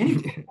that in any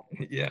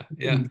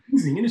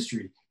using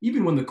industry,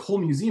 even when the coal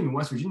museum in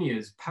West Virginia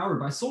is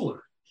powered by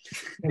solar?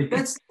 Like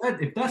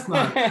if that's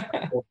not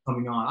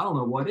coming on, I don't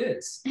know what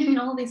is. I mean,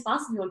 all these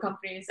fossil fuel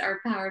companies are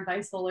powered by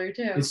solar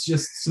too. It's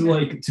just so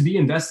like to be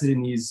invested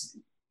in these,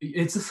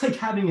 it's just like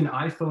having an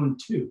iPhone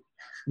 2.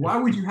 Why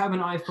would you have an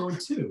iPhone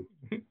 2?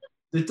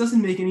 It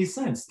doesn't make any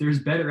sense. There's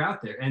better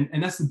out there.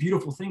 And that's the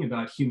beautiful thing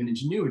about human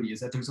ingenuity, is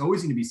that there's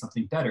always going to be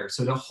something better.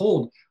 So to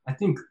hold, I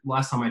think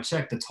last time I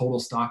checked, the total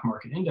stock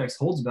market index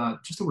holds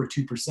about just over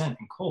 2% in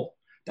coal.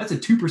 That's a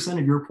 2%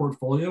 of your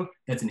portfolio.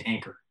 That's an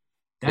anchor.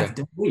 That's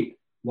dead weight.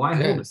 Why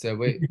hold it? That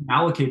weight. You can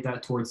allocate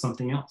that towards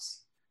something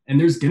else. And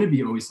there's going to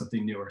be always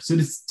something newer. So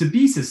to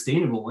be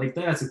sustainable, like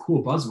that's a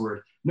cool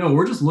buzzword. No,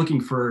 we're just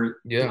looking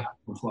for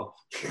 12.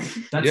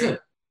 That's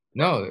it.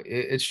 No,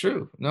 it's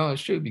true. No,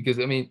 it's true. Because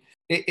I mean,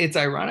 it's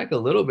ironic a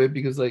little bit,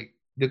 because like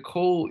the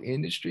coal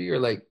industry, or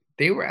like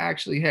they were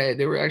actually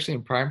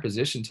in prime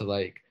position to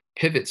like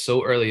pivot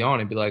so early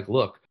on and be like,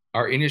 look,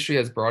 our industry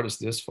has brought us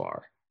this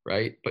far,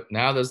 right? But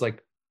now there's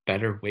like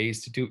better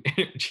ways to do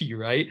energy,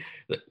 right?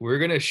 Like, we're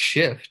going to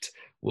shift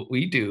what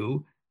we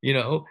do,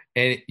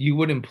 and you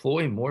would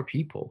employ more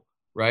people,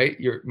 right?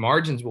 Your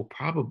margins will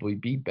probably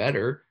be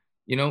better.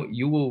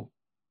 You will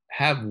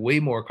have way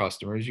more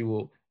customers. You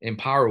will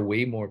empower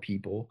way more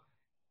people,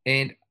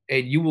 and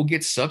you will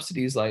get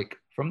subsidies like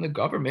from the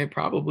government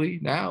probably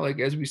now, like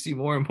as we see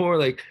more and more,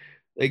 like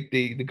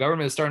the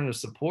government is starting to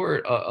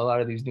support a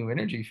lot of these new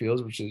energy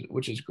fields,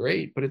 which is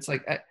great. But it's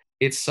like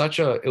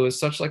it was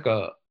such like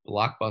a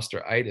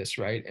blockbuster-itis,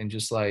 right? And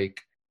just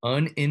like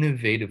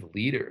uninnovative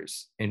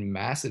leaders in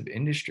massive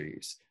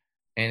industries,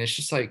 and it's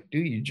just like,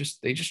 dude,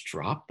 they just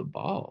dropped the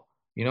ball.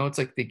 It's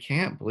like they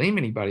can't blame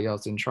anybody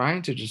else, and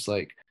trying to just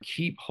like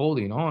keep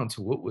holding on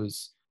to what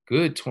was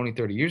good 20,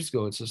 30 years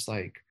ago. It's just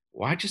like,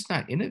 why just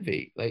not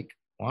innovate? Like,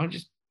 why not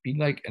just be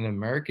like an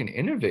American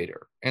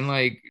innovator? And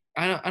like,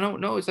 I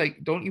don't know. It's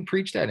like, don't you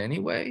preach that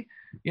anyway?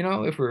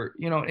 If we're,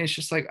 it's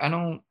just like,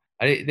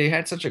 they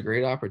had such a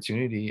great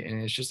opportunity,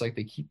 and it's just like,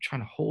 they keep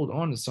trying to hold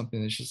on to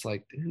something that's just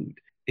like, dude,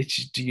 it's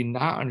just, do you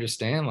not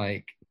understand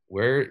like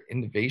where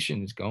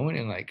innovation is going,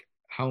 and like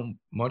how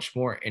much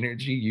more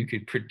energy you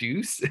could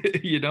produce,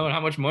 and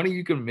how much money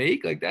you can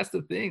make? Like, that's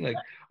the thing. Like,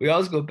 we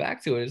always go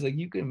back to it. It's like,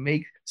 you can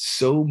make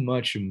so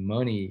much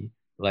money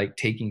like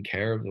taking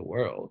care of the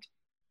world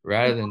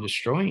rather than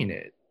destroying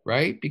it,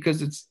 right?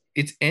 Because it's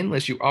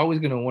endless. You're always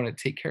going to want to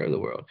take care of the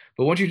world,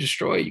 but once you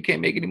destroy it, you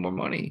can't make any more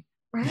money.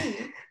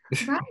 Right.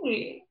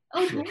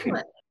 Oh,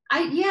 totally.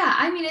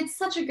 I mean, it's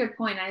such a good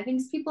point. I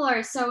think people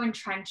are so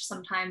entrenched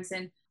sometimes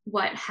in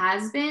what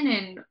has been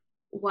and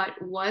what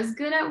was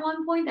good at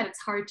one point that it's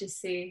hard to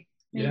see.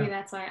 Maybe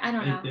that's why. I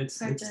don't know. It's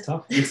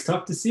tough. It's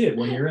tough to see it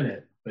when you're in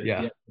it, but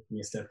taking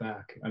a step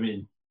back. I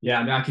mean, Yeah,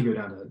 I mean, I could go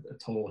down a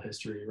total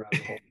history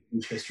rabbit hole,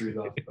 history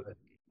buff, but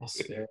I'll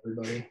spare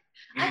everybody.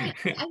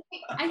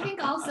 I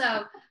think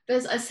also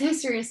there's a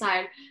history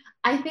aside.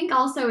 I think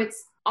also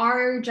it's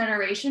our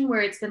generation where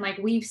it's been like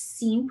we've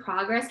seen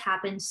progress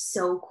happen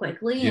so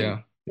quickly, and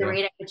Yeah. the Yeah.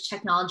 rate at which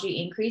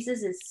technology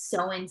increases is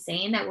so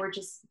insane that we're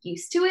just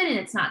used to it, and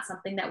it's not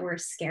something that we're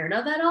scared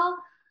of at all.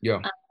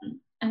 Yeah.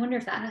 I wonder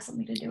if that has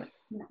something to do with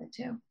it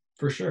too.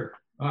 For sure.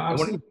 I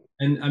want to,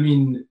 And I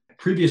mean,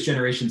 previous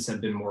generations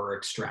have been more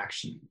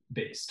extraction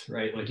based,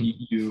 right? Like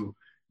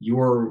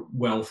your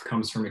wealth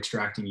comes from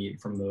extracting it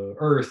from the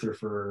earth or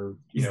for,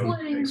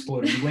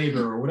 exploiting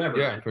labor or whatever.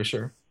 yeah, for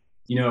sure.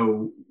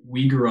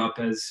 We grew up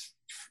as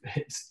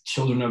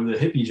children of the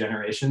hippie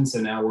generation. So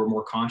now we're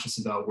more conscious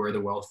about where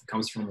the wealth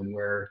comes from and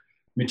where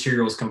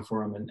materials come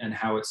from and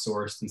how it's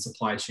sourced and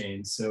supply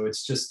chains. So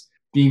it's just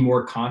being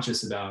more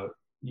conscious about,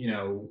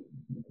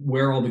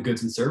 where all the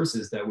goods and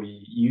services that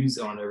we use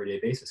on an everyday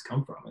basis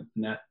come from.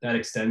 And that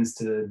extends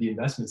to the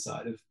investment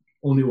side of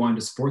only wanting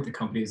to support the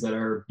companies that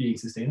are being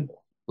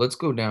sustainable. Let's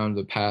go down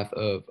the path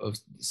of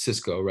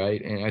Cisco,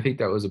 right? And I think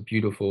that was a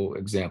beautiful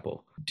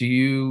example. Do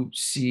you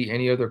see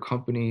any other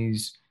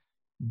companies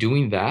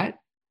doing that?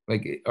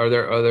 Like, are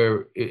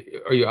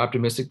you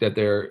optimistic that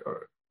there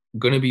are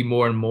going to be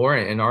more and more?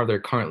 And are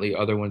there currently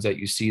other ones that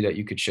you see that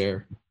you could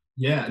share?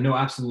 Yeah, no,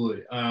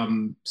 absolutely.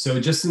 So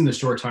just in the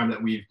short time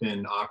that we've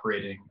been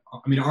operating,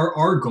 I mean,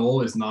 our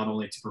goal is not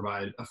only to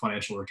provide a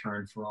financial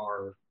return for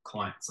our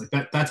clients, like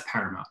that's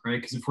paramount,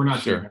 right? Because if we're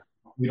not doing that,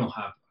 we don't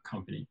have a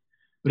company.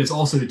 But it's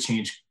also to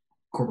change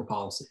corporate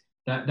policy.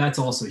 That's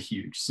also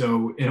huge.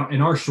 So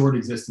in our short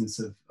existence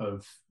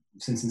of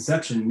since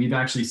inception, we've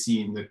actually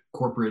seen the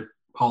corporate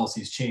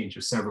policies change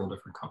of several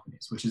different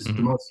companies, which is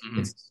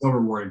it's so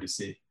rewarding to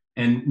see.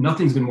 And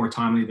nothing's been more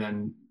timely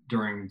than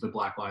during the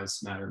Black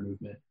Lives Matter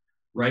movement.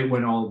 Right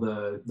when all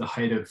the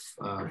height of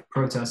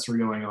protests were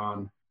going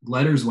on,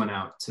 letters went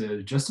out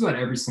to just about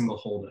every single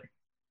holding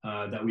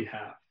that we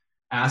have,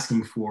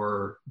 asking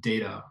for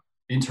data,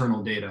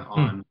 internal data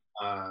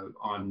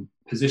on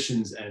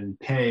positions and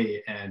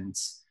pay and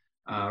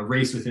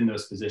race within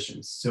those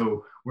positions.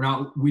 So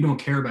we don't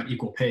care about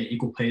equal pay.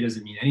 Equal pay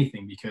doesn't mean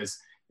anything, because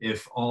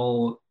if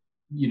all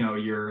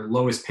your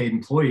lowest paid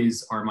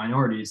employees are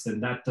minorities, then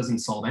that doesn't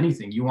solve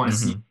anything. You want to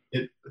see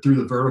it through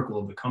the vertical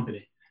of the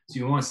company. So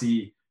you want to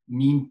see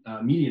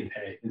median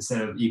pay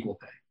instead of equal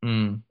pay.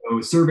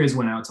 So surveys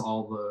went out to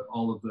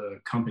all of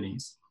the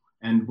companies,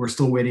 and we're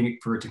still waiting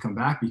for it to come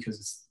back because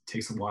it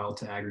takes a while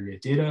to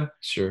aggregate data.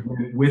 Sure.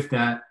 And with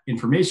that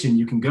information,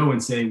 you can go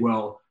and say,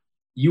 well,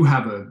 you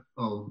have a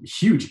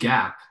huge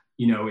gap,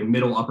 in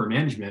middle upper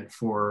management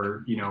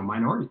for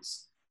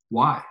minorities.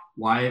 Why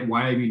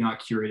have you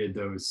not curated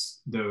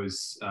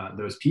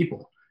those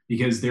people?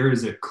 Because there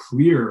is a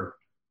clear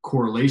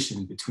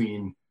correlation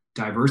between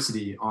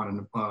diversity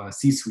on a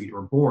C-suite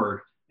or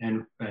board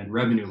and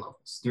revenue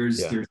levels.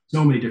 There's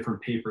so many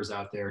different papers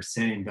out there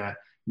saying that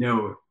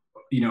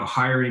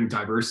hiring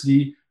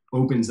diversity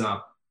opens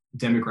up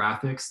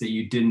demographics that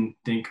you didn't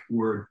think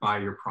would buy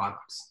your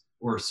products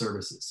or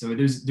services. So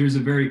there's a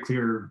very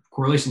clear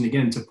correlation,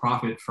 again, to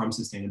profit from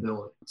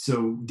sustainability.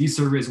 So these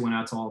surveys went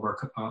out to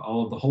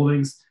all of the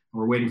holdings, and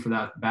we're waiting for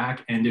that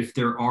back. And if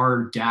there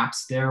are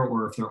gaps there,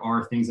 or if there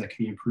are things that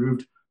can be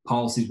improved,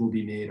 policies will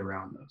be made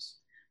around those.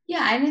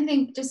 Yeah, I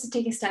think just to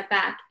take a step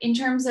back, in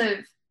terms of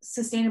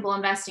sustainable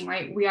investing,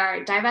 right? We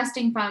are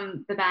divesting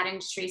from the bad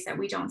industries that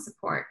we don't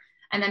support,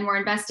 and then we're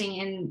investing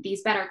in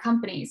these better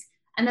companies.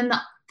 And then the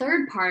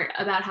third part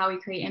about how we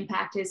create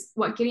impact is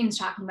what Gideon's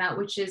talking about,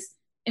 which is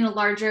in a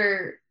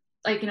larger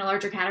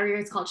category,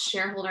 it's called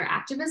shareholder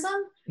activism.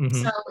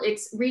 So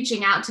it's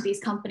reaching out to these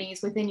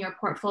companies within your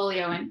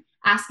portfolio and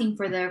asking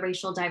for the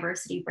racial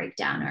diversity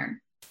breakdown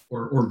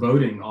or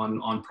voting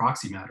on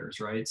proxy matters,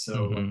 right?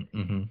 So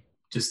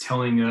just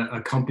telling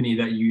a company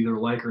that you either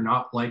like or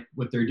not like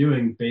what they're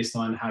doing based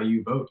on how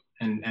you vote.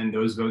 And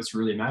those votes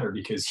really matter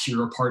because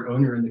you're a part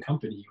owner in the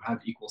company. You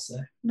have equal say.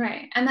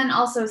 Right. And then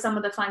also some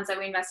of the funds that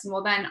we invest in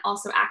will then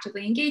also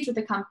actively engage with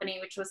the company,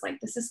 which was like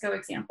the Cisco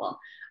example.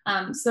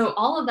 So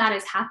all of that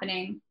is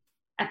happening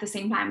at the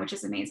same time, which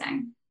is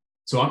amazing.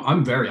 So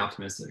I'm very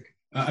optimistic.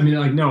 I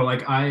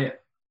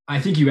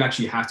think you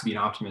actually have to be an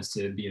optimist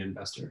to be an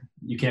investor.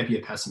 You can't be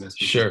a pessimist.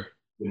 Sure. You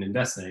wouldn't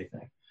invest in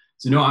anything.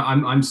 So no,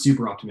 I'm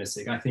super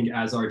optimistic. I think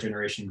as our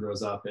generation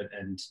grows up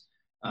and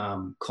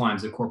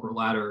climbs the corporate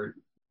ladder,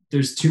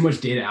 there's too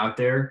much data out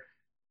there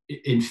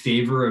in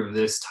favor of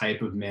this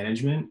type of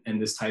management and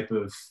this type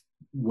of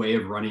way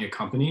of running a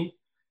company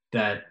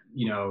that,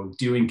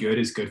 doing good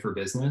is good for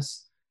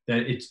business,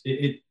 that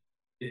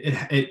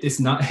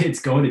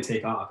it's going to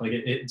take off. Like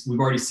we've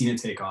already seen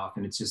it take off,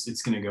 and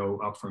it's going to go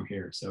up from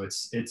here. So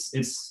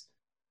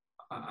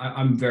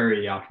I'm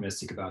very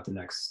optimistic about the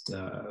next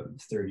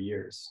 30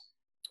 years.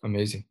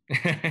 Amazing.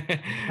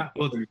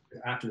 Well,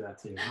 after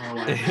that too.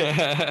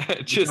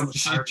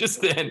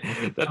 Just then,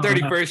 the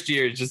 31st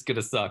year is just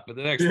gonna suck, but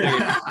the next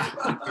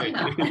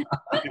 30.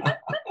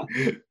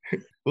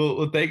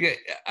 Well, thank you.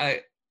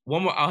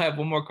 I'll have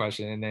one more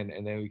question, and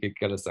then we could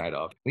kind of sign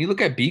off. When you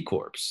look at B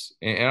Corps,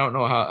 and I don't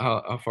know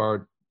how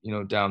far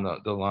down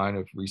the line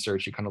of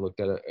research you kind of looked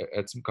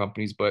at some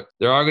companies, but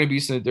there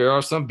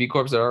are some B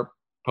Corps that are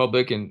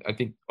public, and I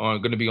think are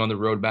going to be on the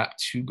roadmap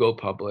to go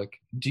public.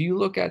 Do you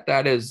look at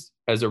that as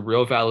a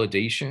real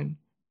validation,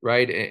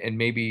 right? And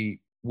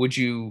maybe would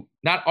you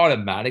not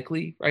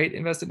automatically, right,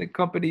 invest in a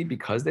company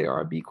because they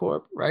are a B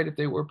Corp, right, if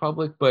they were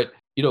public, but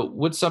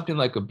would something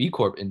like a B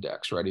Corp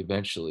index, right,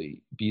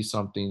 eventually be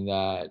something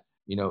that,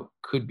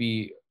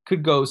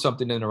 could go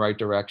something in the right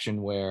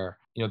direction where,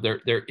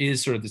 there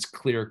is sort of this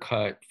clear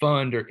cut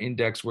fund or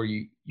index where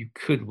you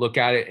could look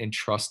at it and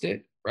trust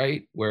it,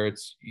 right? Where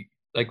it's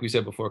like we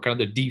said before, kind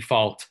of the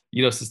default,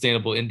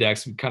 sustainable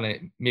index. We kind of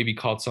maybe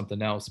called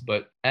something else,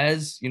 but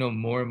as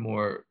more and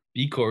more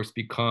B Corps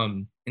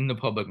become in the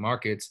public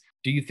markets,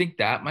 do you think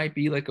that might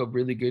be like a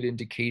really good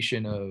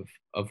indication of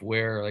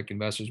where like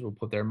investors will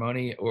put their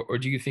money, or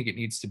do you think it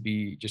needs to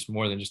be just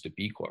more than just a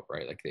B Corp,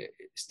 right? Like they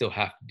still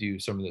have to do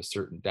some of the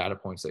certain data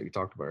points that you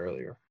talked about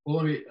earlier.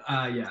 Well,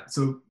 yeah.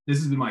 So this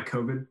has been my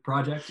COVID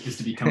project, is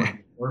to become a B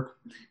Corp,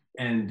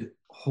 and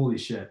holy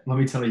shit, let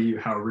me tell you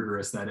how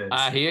rigorous that is.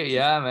 I hear,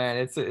 yeah, man.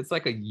 It's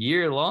like a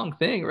year-long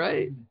thing,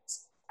 right?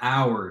 It's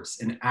hours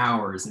and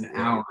hours and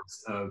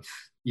hours of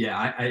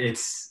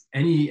it's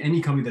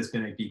any company that's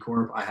been a B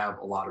Corp, I have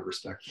a lot of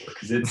respect for,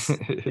 because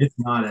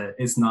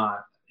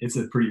it's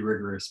a pretty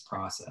rigorous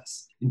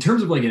process. In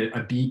terms of like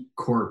a B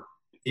Corp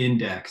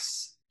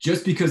index,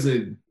 just because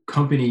a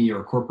company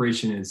or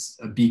corporation is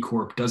a B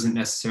Corp doesn't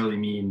necessarily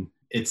mean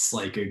it's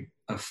like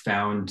a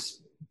found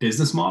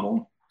business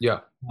model.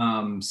 Yeah.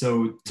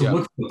 So to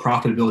look for the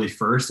profitability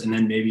first, and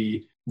then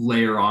maybe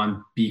layer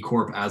on B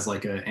Corp as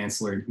like an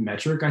ancillary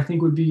metric, I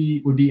think would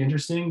be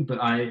interesting.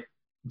 But I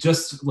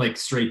just like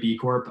straight B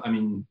Corp, I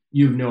mean,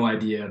 you have no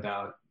idea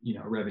about,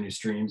 revenue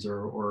streams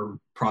or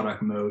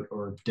product moat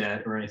or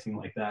debt or anything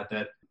like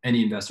that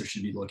any investor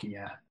should be looking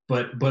at.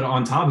 But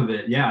on top of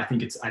it, I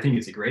think it's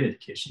a great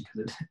indication,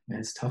 because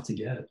it's tough to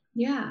get.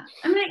 Yeah.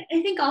 I mean,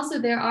 I think also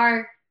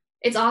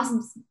it's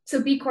awesome.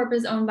 So B Corp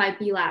is owned by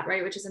B Lab,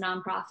 right, which is a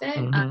nonprofit.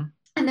 Mm-hmm.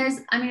 And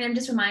I'm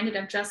just reminded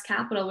of Just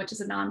Capital, which is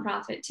a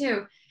nonprofit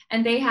too.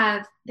 And they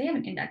have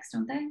an index,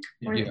 don't they?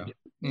 Yeah.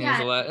 There's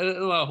a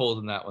lot of holes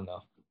in that one,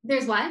 though.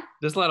 There's what?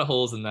 There's a lot of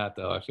holes in that,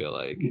 though, I feel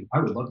like. I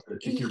would love to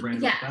pick your brain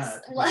about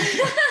that.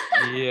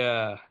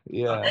 Yeah.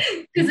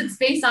 Because it's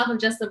based off of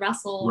just the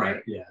Russell.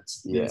 Right. Yeah.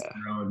 It's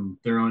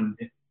their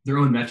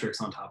own metrics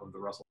on top of the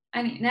Russell.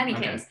 I mean, in any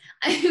case,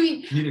 I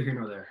mean, neither here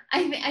nor there.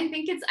 I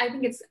think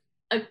it's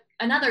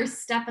another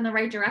step in the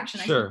right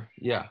direction. Sure.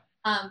 Yeah.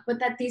 But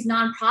that these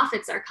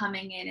nonprofits are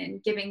coming in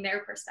and giving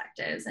their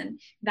perspectives and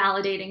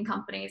validating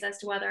companies as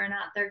to whether or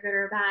not they're good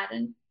or bad.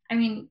 And I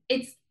mean,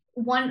 it's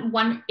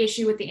one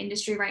issue with the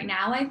industry right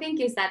now, I think,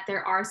 is that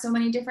there are so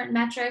many different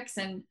metrics,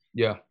 and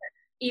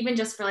even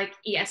just for like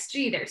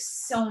ESG, there's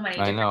so many.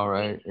 I know,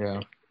 right?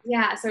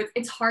 Yeah. So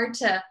it's hard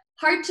to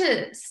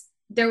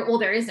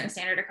there is no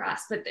standard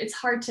across, but it's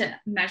hard to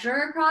measure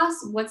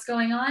across what's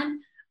going on.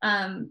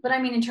 But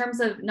I mean, in terms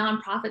of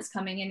nonprofits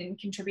coming in and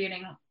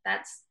contributing,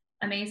 that's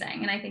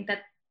amazing. And I think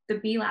that the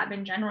B Lab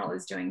in general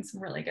is doing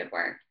some really good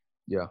work.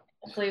 Yeah.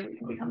 Hopefully we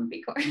can become a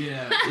B Corp.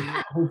 Yeah.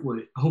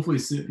 Hopefully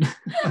soon.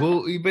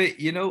 Well, but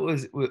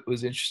what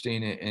was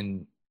interesting,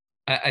 and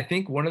I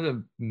think one of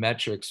the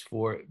metrics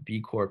for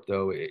B Corp,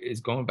 though, is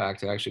going back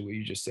to actually what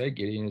you just said,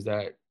 Gideon, is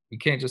that we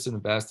can't just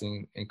invest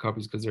in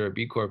companies because they're a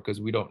B Corp,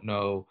 because we don't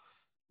know,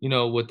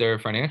 what their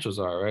financials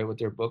are, right? What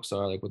their books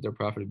are, like what their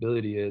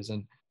profitability is.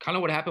 And kind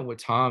of what happened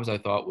with Tom's, I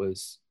thought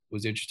was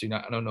interesting.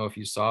 I don't know if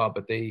you saw,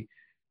 but they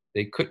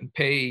couldn't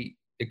pay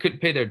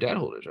their debt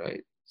holders,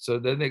 right? So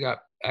then they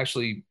got,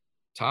 actually,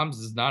 Tom's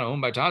is not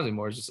owned by Tom's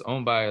anymore. It's just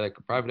owned by like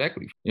a private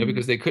equity,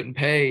 because they couldn't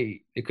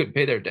pay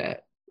their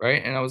debt,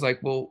 right? And I was like,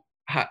 well,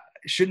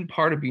 shouldn't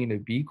part of being a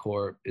B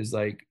Corp is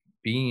like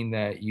being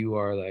that you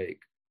are like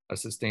a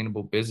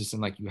sustainable business,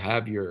 and like you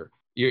have your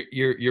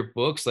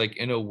books like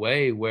in a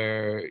way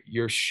where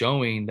you're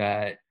showing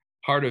that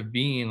part of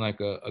being like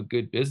a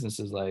good business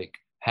is like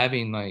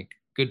having like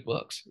good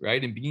books,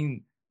 right? And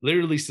being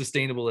literally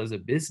sustainable as a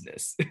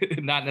business,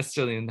 not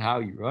necessarily in how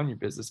you run your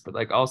business, but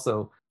like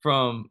also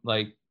from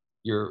like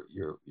your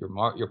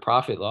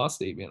profit loss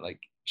statement. Like,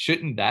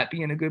 shouldn't that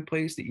be in a good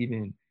place to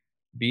even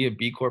be a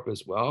B Corp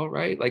as well,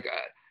 right? Like,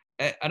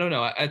 I don't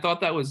know. I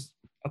thought that was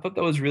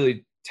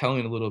really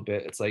telling a little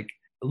bit. It's like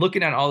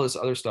looking at all this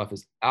other stuff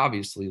is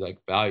obviously like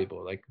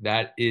valuable. Like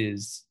that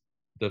is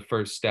the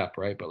first step,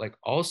 right? But like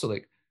also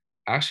like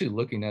actually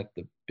looking at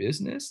the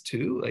business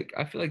too. Like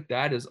I feel like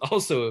that is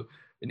also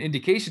an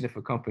indication if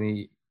a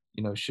company,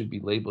 should be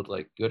labeled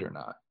like good or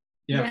not.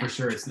 Yeah, for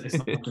sure. It's not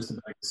just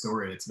about the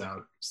story. It's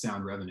about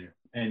sound revenue.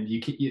 And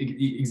you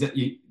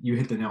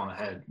hit the nail on the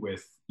head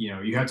with,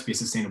 you have to be a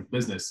sustainable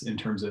business in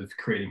terms of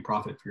creating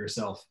profit for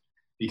yourself,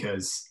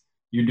 because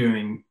you're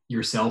doing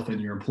yourself and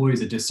your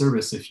employees a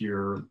disservice if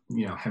you're,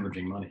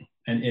 hemorrhaging money.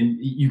 And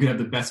you could have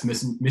the best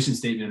mission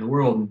statement in the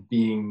world and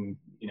being,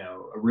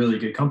 a really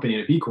good company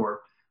in a B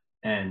Corp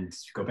and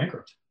go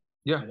bankrupt.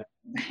 Yeah.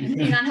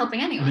 You're not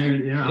helping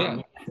anyone.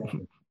 Yeah.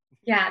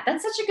 Yeah,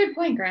 that's such a good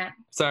point, Grant.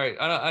 Sorry,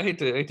 I hate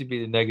to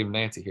be the negative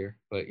Nancy here,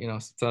 but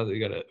sometimes we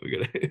gotta.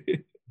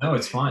 No,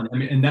 it's fine. I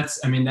mean,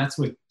 that's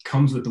what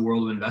comes with the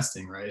world of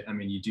investing, right? I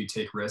mean, you do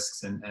take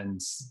risks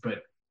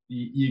but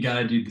you got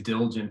to do the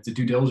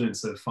due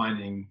diligence of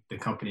finding the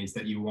companies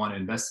that you want to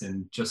invest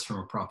in just from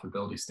a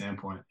profitability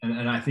standpoint.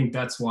 And I think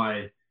that's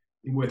why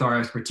with our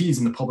expertise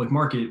in the public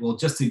market, well,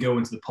 just to go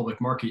into the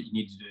public market, you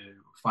need to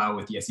file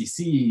with the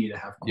SEC, to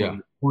have quarterly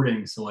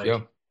reporting. So like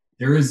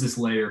there is this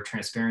layer of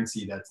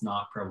transparency that's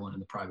not prevalent in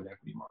the private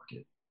equity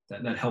market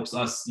that helps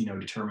us,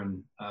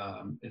 determine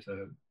if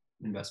a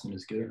investment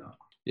is good or not.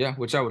 Yeah,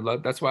 which I would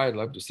love. That's why I'd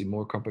love to see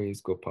more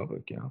companies go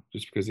public,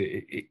 just because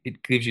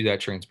it gives you that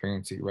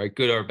transparency, right?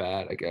 Good or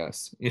bad, I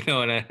guess.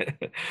 So Yeah,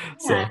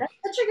 that's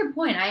such a good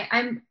point.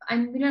 I'm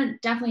gonna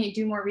definitely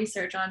do more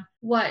research on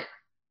what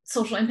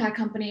social impact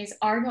companies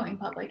are going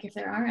public, if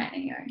there are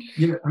any.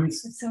 Yeah, I mean,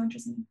 it's so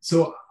interesting.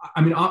 So,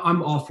 I mean,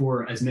 I'm all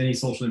for as many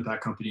social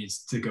impact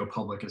companies to go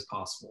public as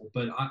possible,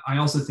 but I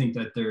also think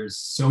that there's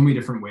so many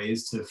different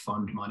ways to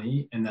fund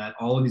money, and that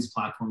all of these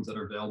platforms that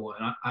are available.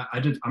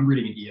 And I'm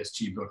reading an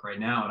ESG book right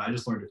now, and I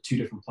just learned of 2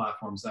 different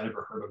platforms I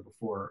never heard of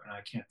before, and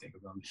I can't think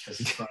of them because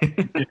it's probably,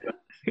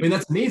 I mean,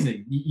 that's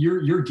amazing.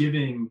 You're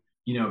giving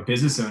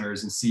business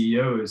owners and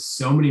CEOs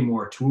so many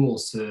more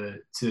tools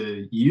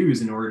to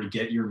use in order to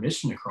get your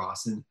mission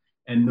across, and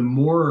the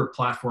more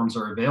platforms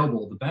are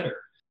available, the better.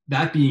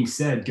 That being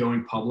said,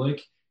 going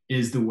public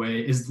is the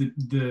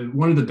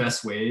one of the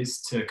best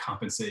ways to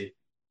compensate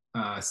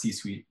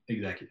C-suite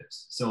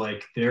executives. So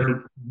like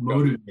they're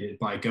motivated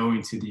by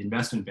going to the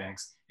investment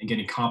banks and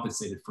getting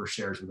compensated for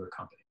shares of their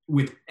company.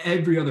 With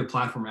every other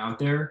platform out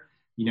there,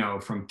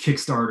 from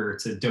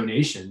Kickstarter to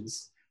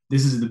donations,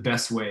 this is the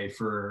best way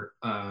for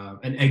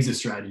an exit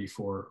strategy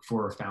for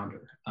a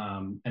founder.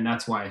 And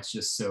that's why it's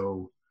just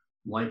so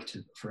liked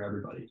for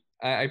everybody.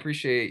 I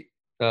appreciate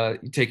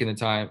you taking the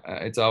time.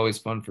 It's always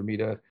fun for me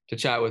to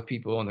chat with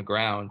people on the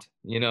ground,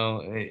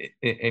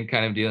 and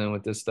kind of dealing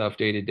with this stuff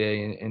day to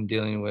day, and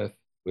dealing with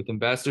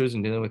investors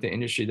and dealing with the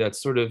industry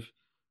that's sort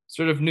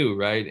of new,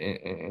 right?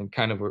 And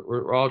kind of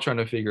we're all trying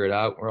to figure it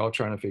out. We're all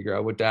trying to figure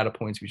out what data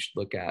points we should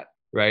look at,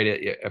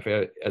 right?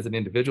 As an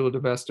individual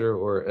investor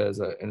or as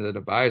an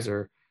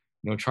advisor,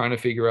 trying to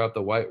figure out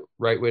the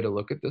right way to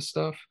look at this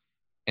stuff.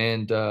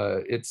 And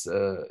it's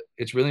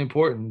really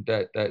important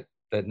that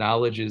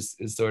knowledge is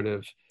sort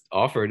of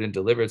offered and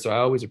delivered. So I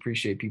always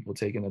appreciate people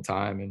taking the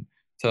time and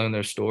telling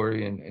their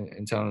story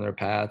and telling their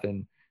path,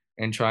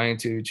 and trying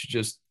to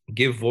just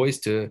give voice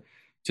to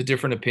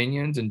different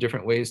opinions and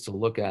different ways to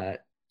look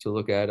at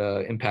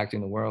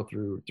impacting the world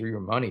through your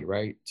money,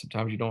 right?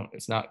 Sometimes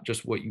it's not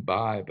just what you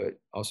buy, but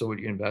also what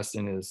you invest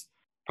in is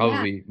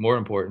probably more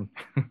important.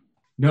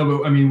 No,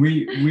 but I mean,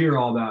 we are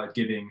all about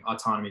giving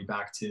autonomy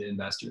back to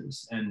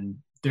investors, and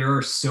there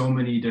are so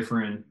many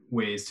different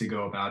ways to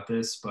go about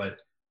this. But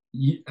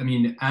I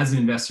mean, as an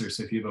investor,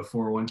 so if you have a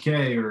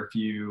 401k, or if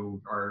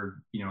you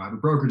are, have a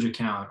brokerage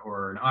account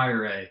or an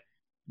IRA,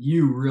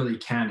 you really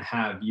can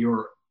have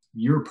your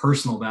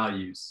personal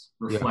values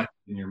reflected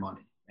in your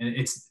money. And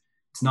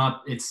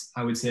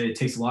I would say it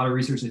takes a lot of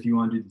research if you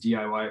want to do the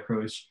DIY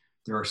approach.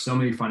 There are so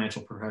many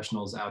financial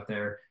professionals out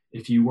there.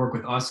 If you work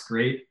with us,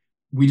 great.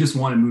 We just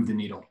want to move the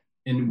needle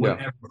in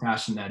whatever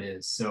fashion that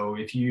is. So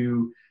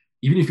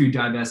even if you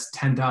divest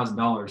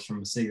 $10,000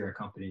 from a cigarette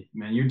company,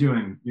 man, you're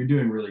doing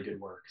really good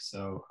work.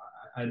 So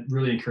I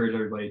really encourage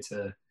everybody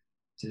to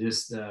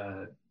just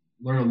learn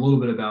a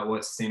little bit about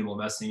what sustainable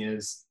investing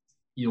is.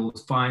 You'll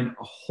find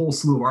a whole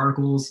slew of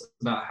articles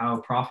about how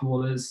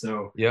profitable it is.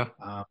 So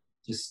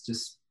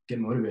just get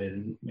motivated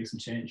and make some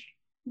change.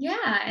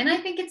 Yeah, and I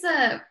think it's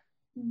at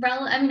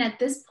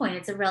this point,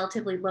 it's a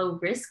relatively low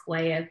risk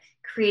way of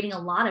creating a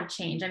lot of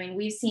change. I mean,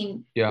 we've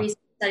seen recent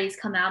studies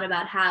come out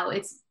about how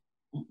it's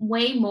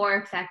way more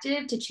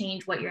effective to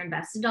change what your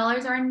invested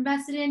dollars are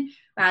invested in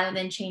rather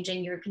than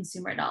changing your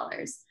consumer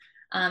dollars.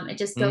 It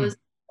just goes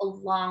a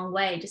long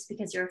way, just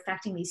because you're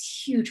affecting these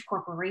huge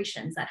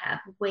corporations that have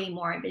way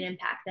more of an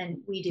impact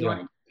than we do on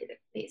a daily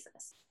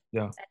basis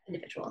as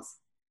individuals.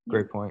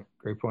 Great point.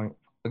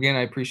 Again,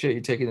 I appreciate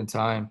you taking the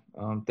time.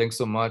 Thanks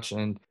so much,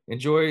 and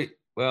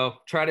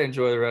try to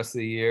enjoy the rest of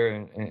the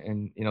year,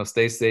 and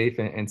stay safe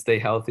and stay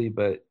healthy,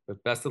 but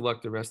best of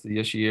luck the rest of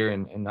this year,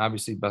 and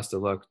obviously best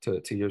of luck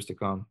to years to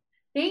come.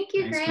 Thank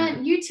you,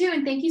 Grant. You too,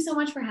 and thank you so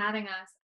much for having us.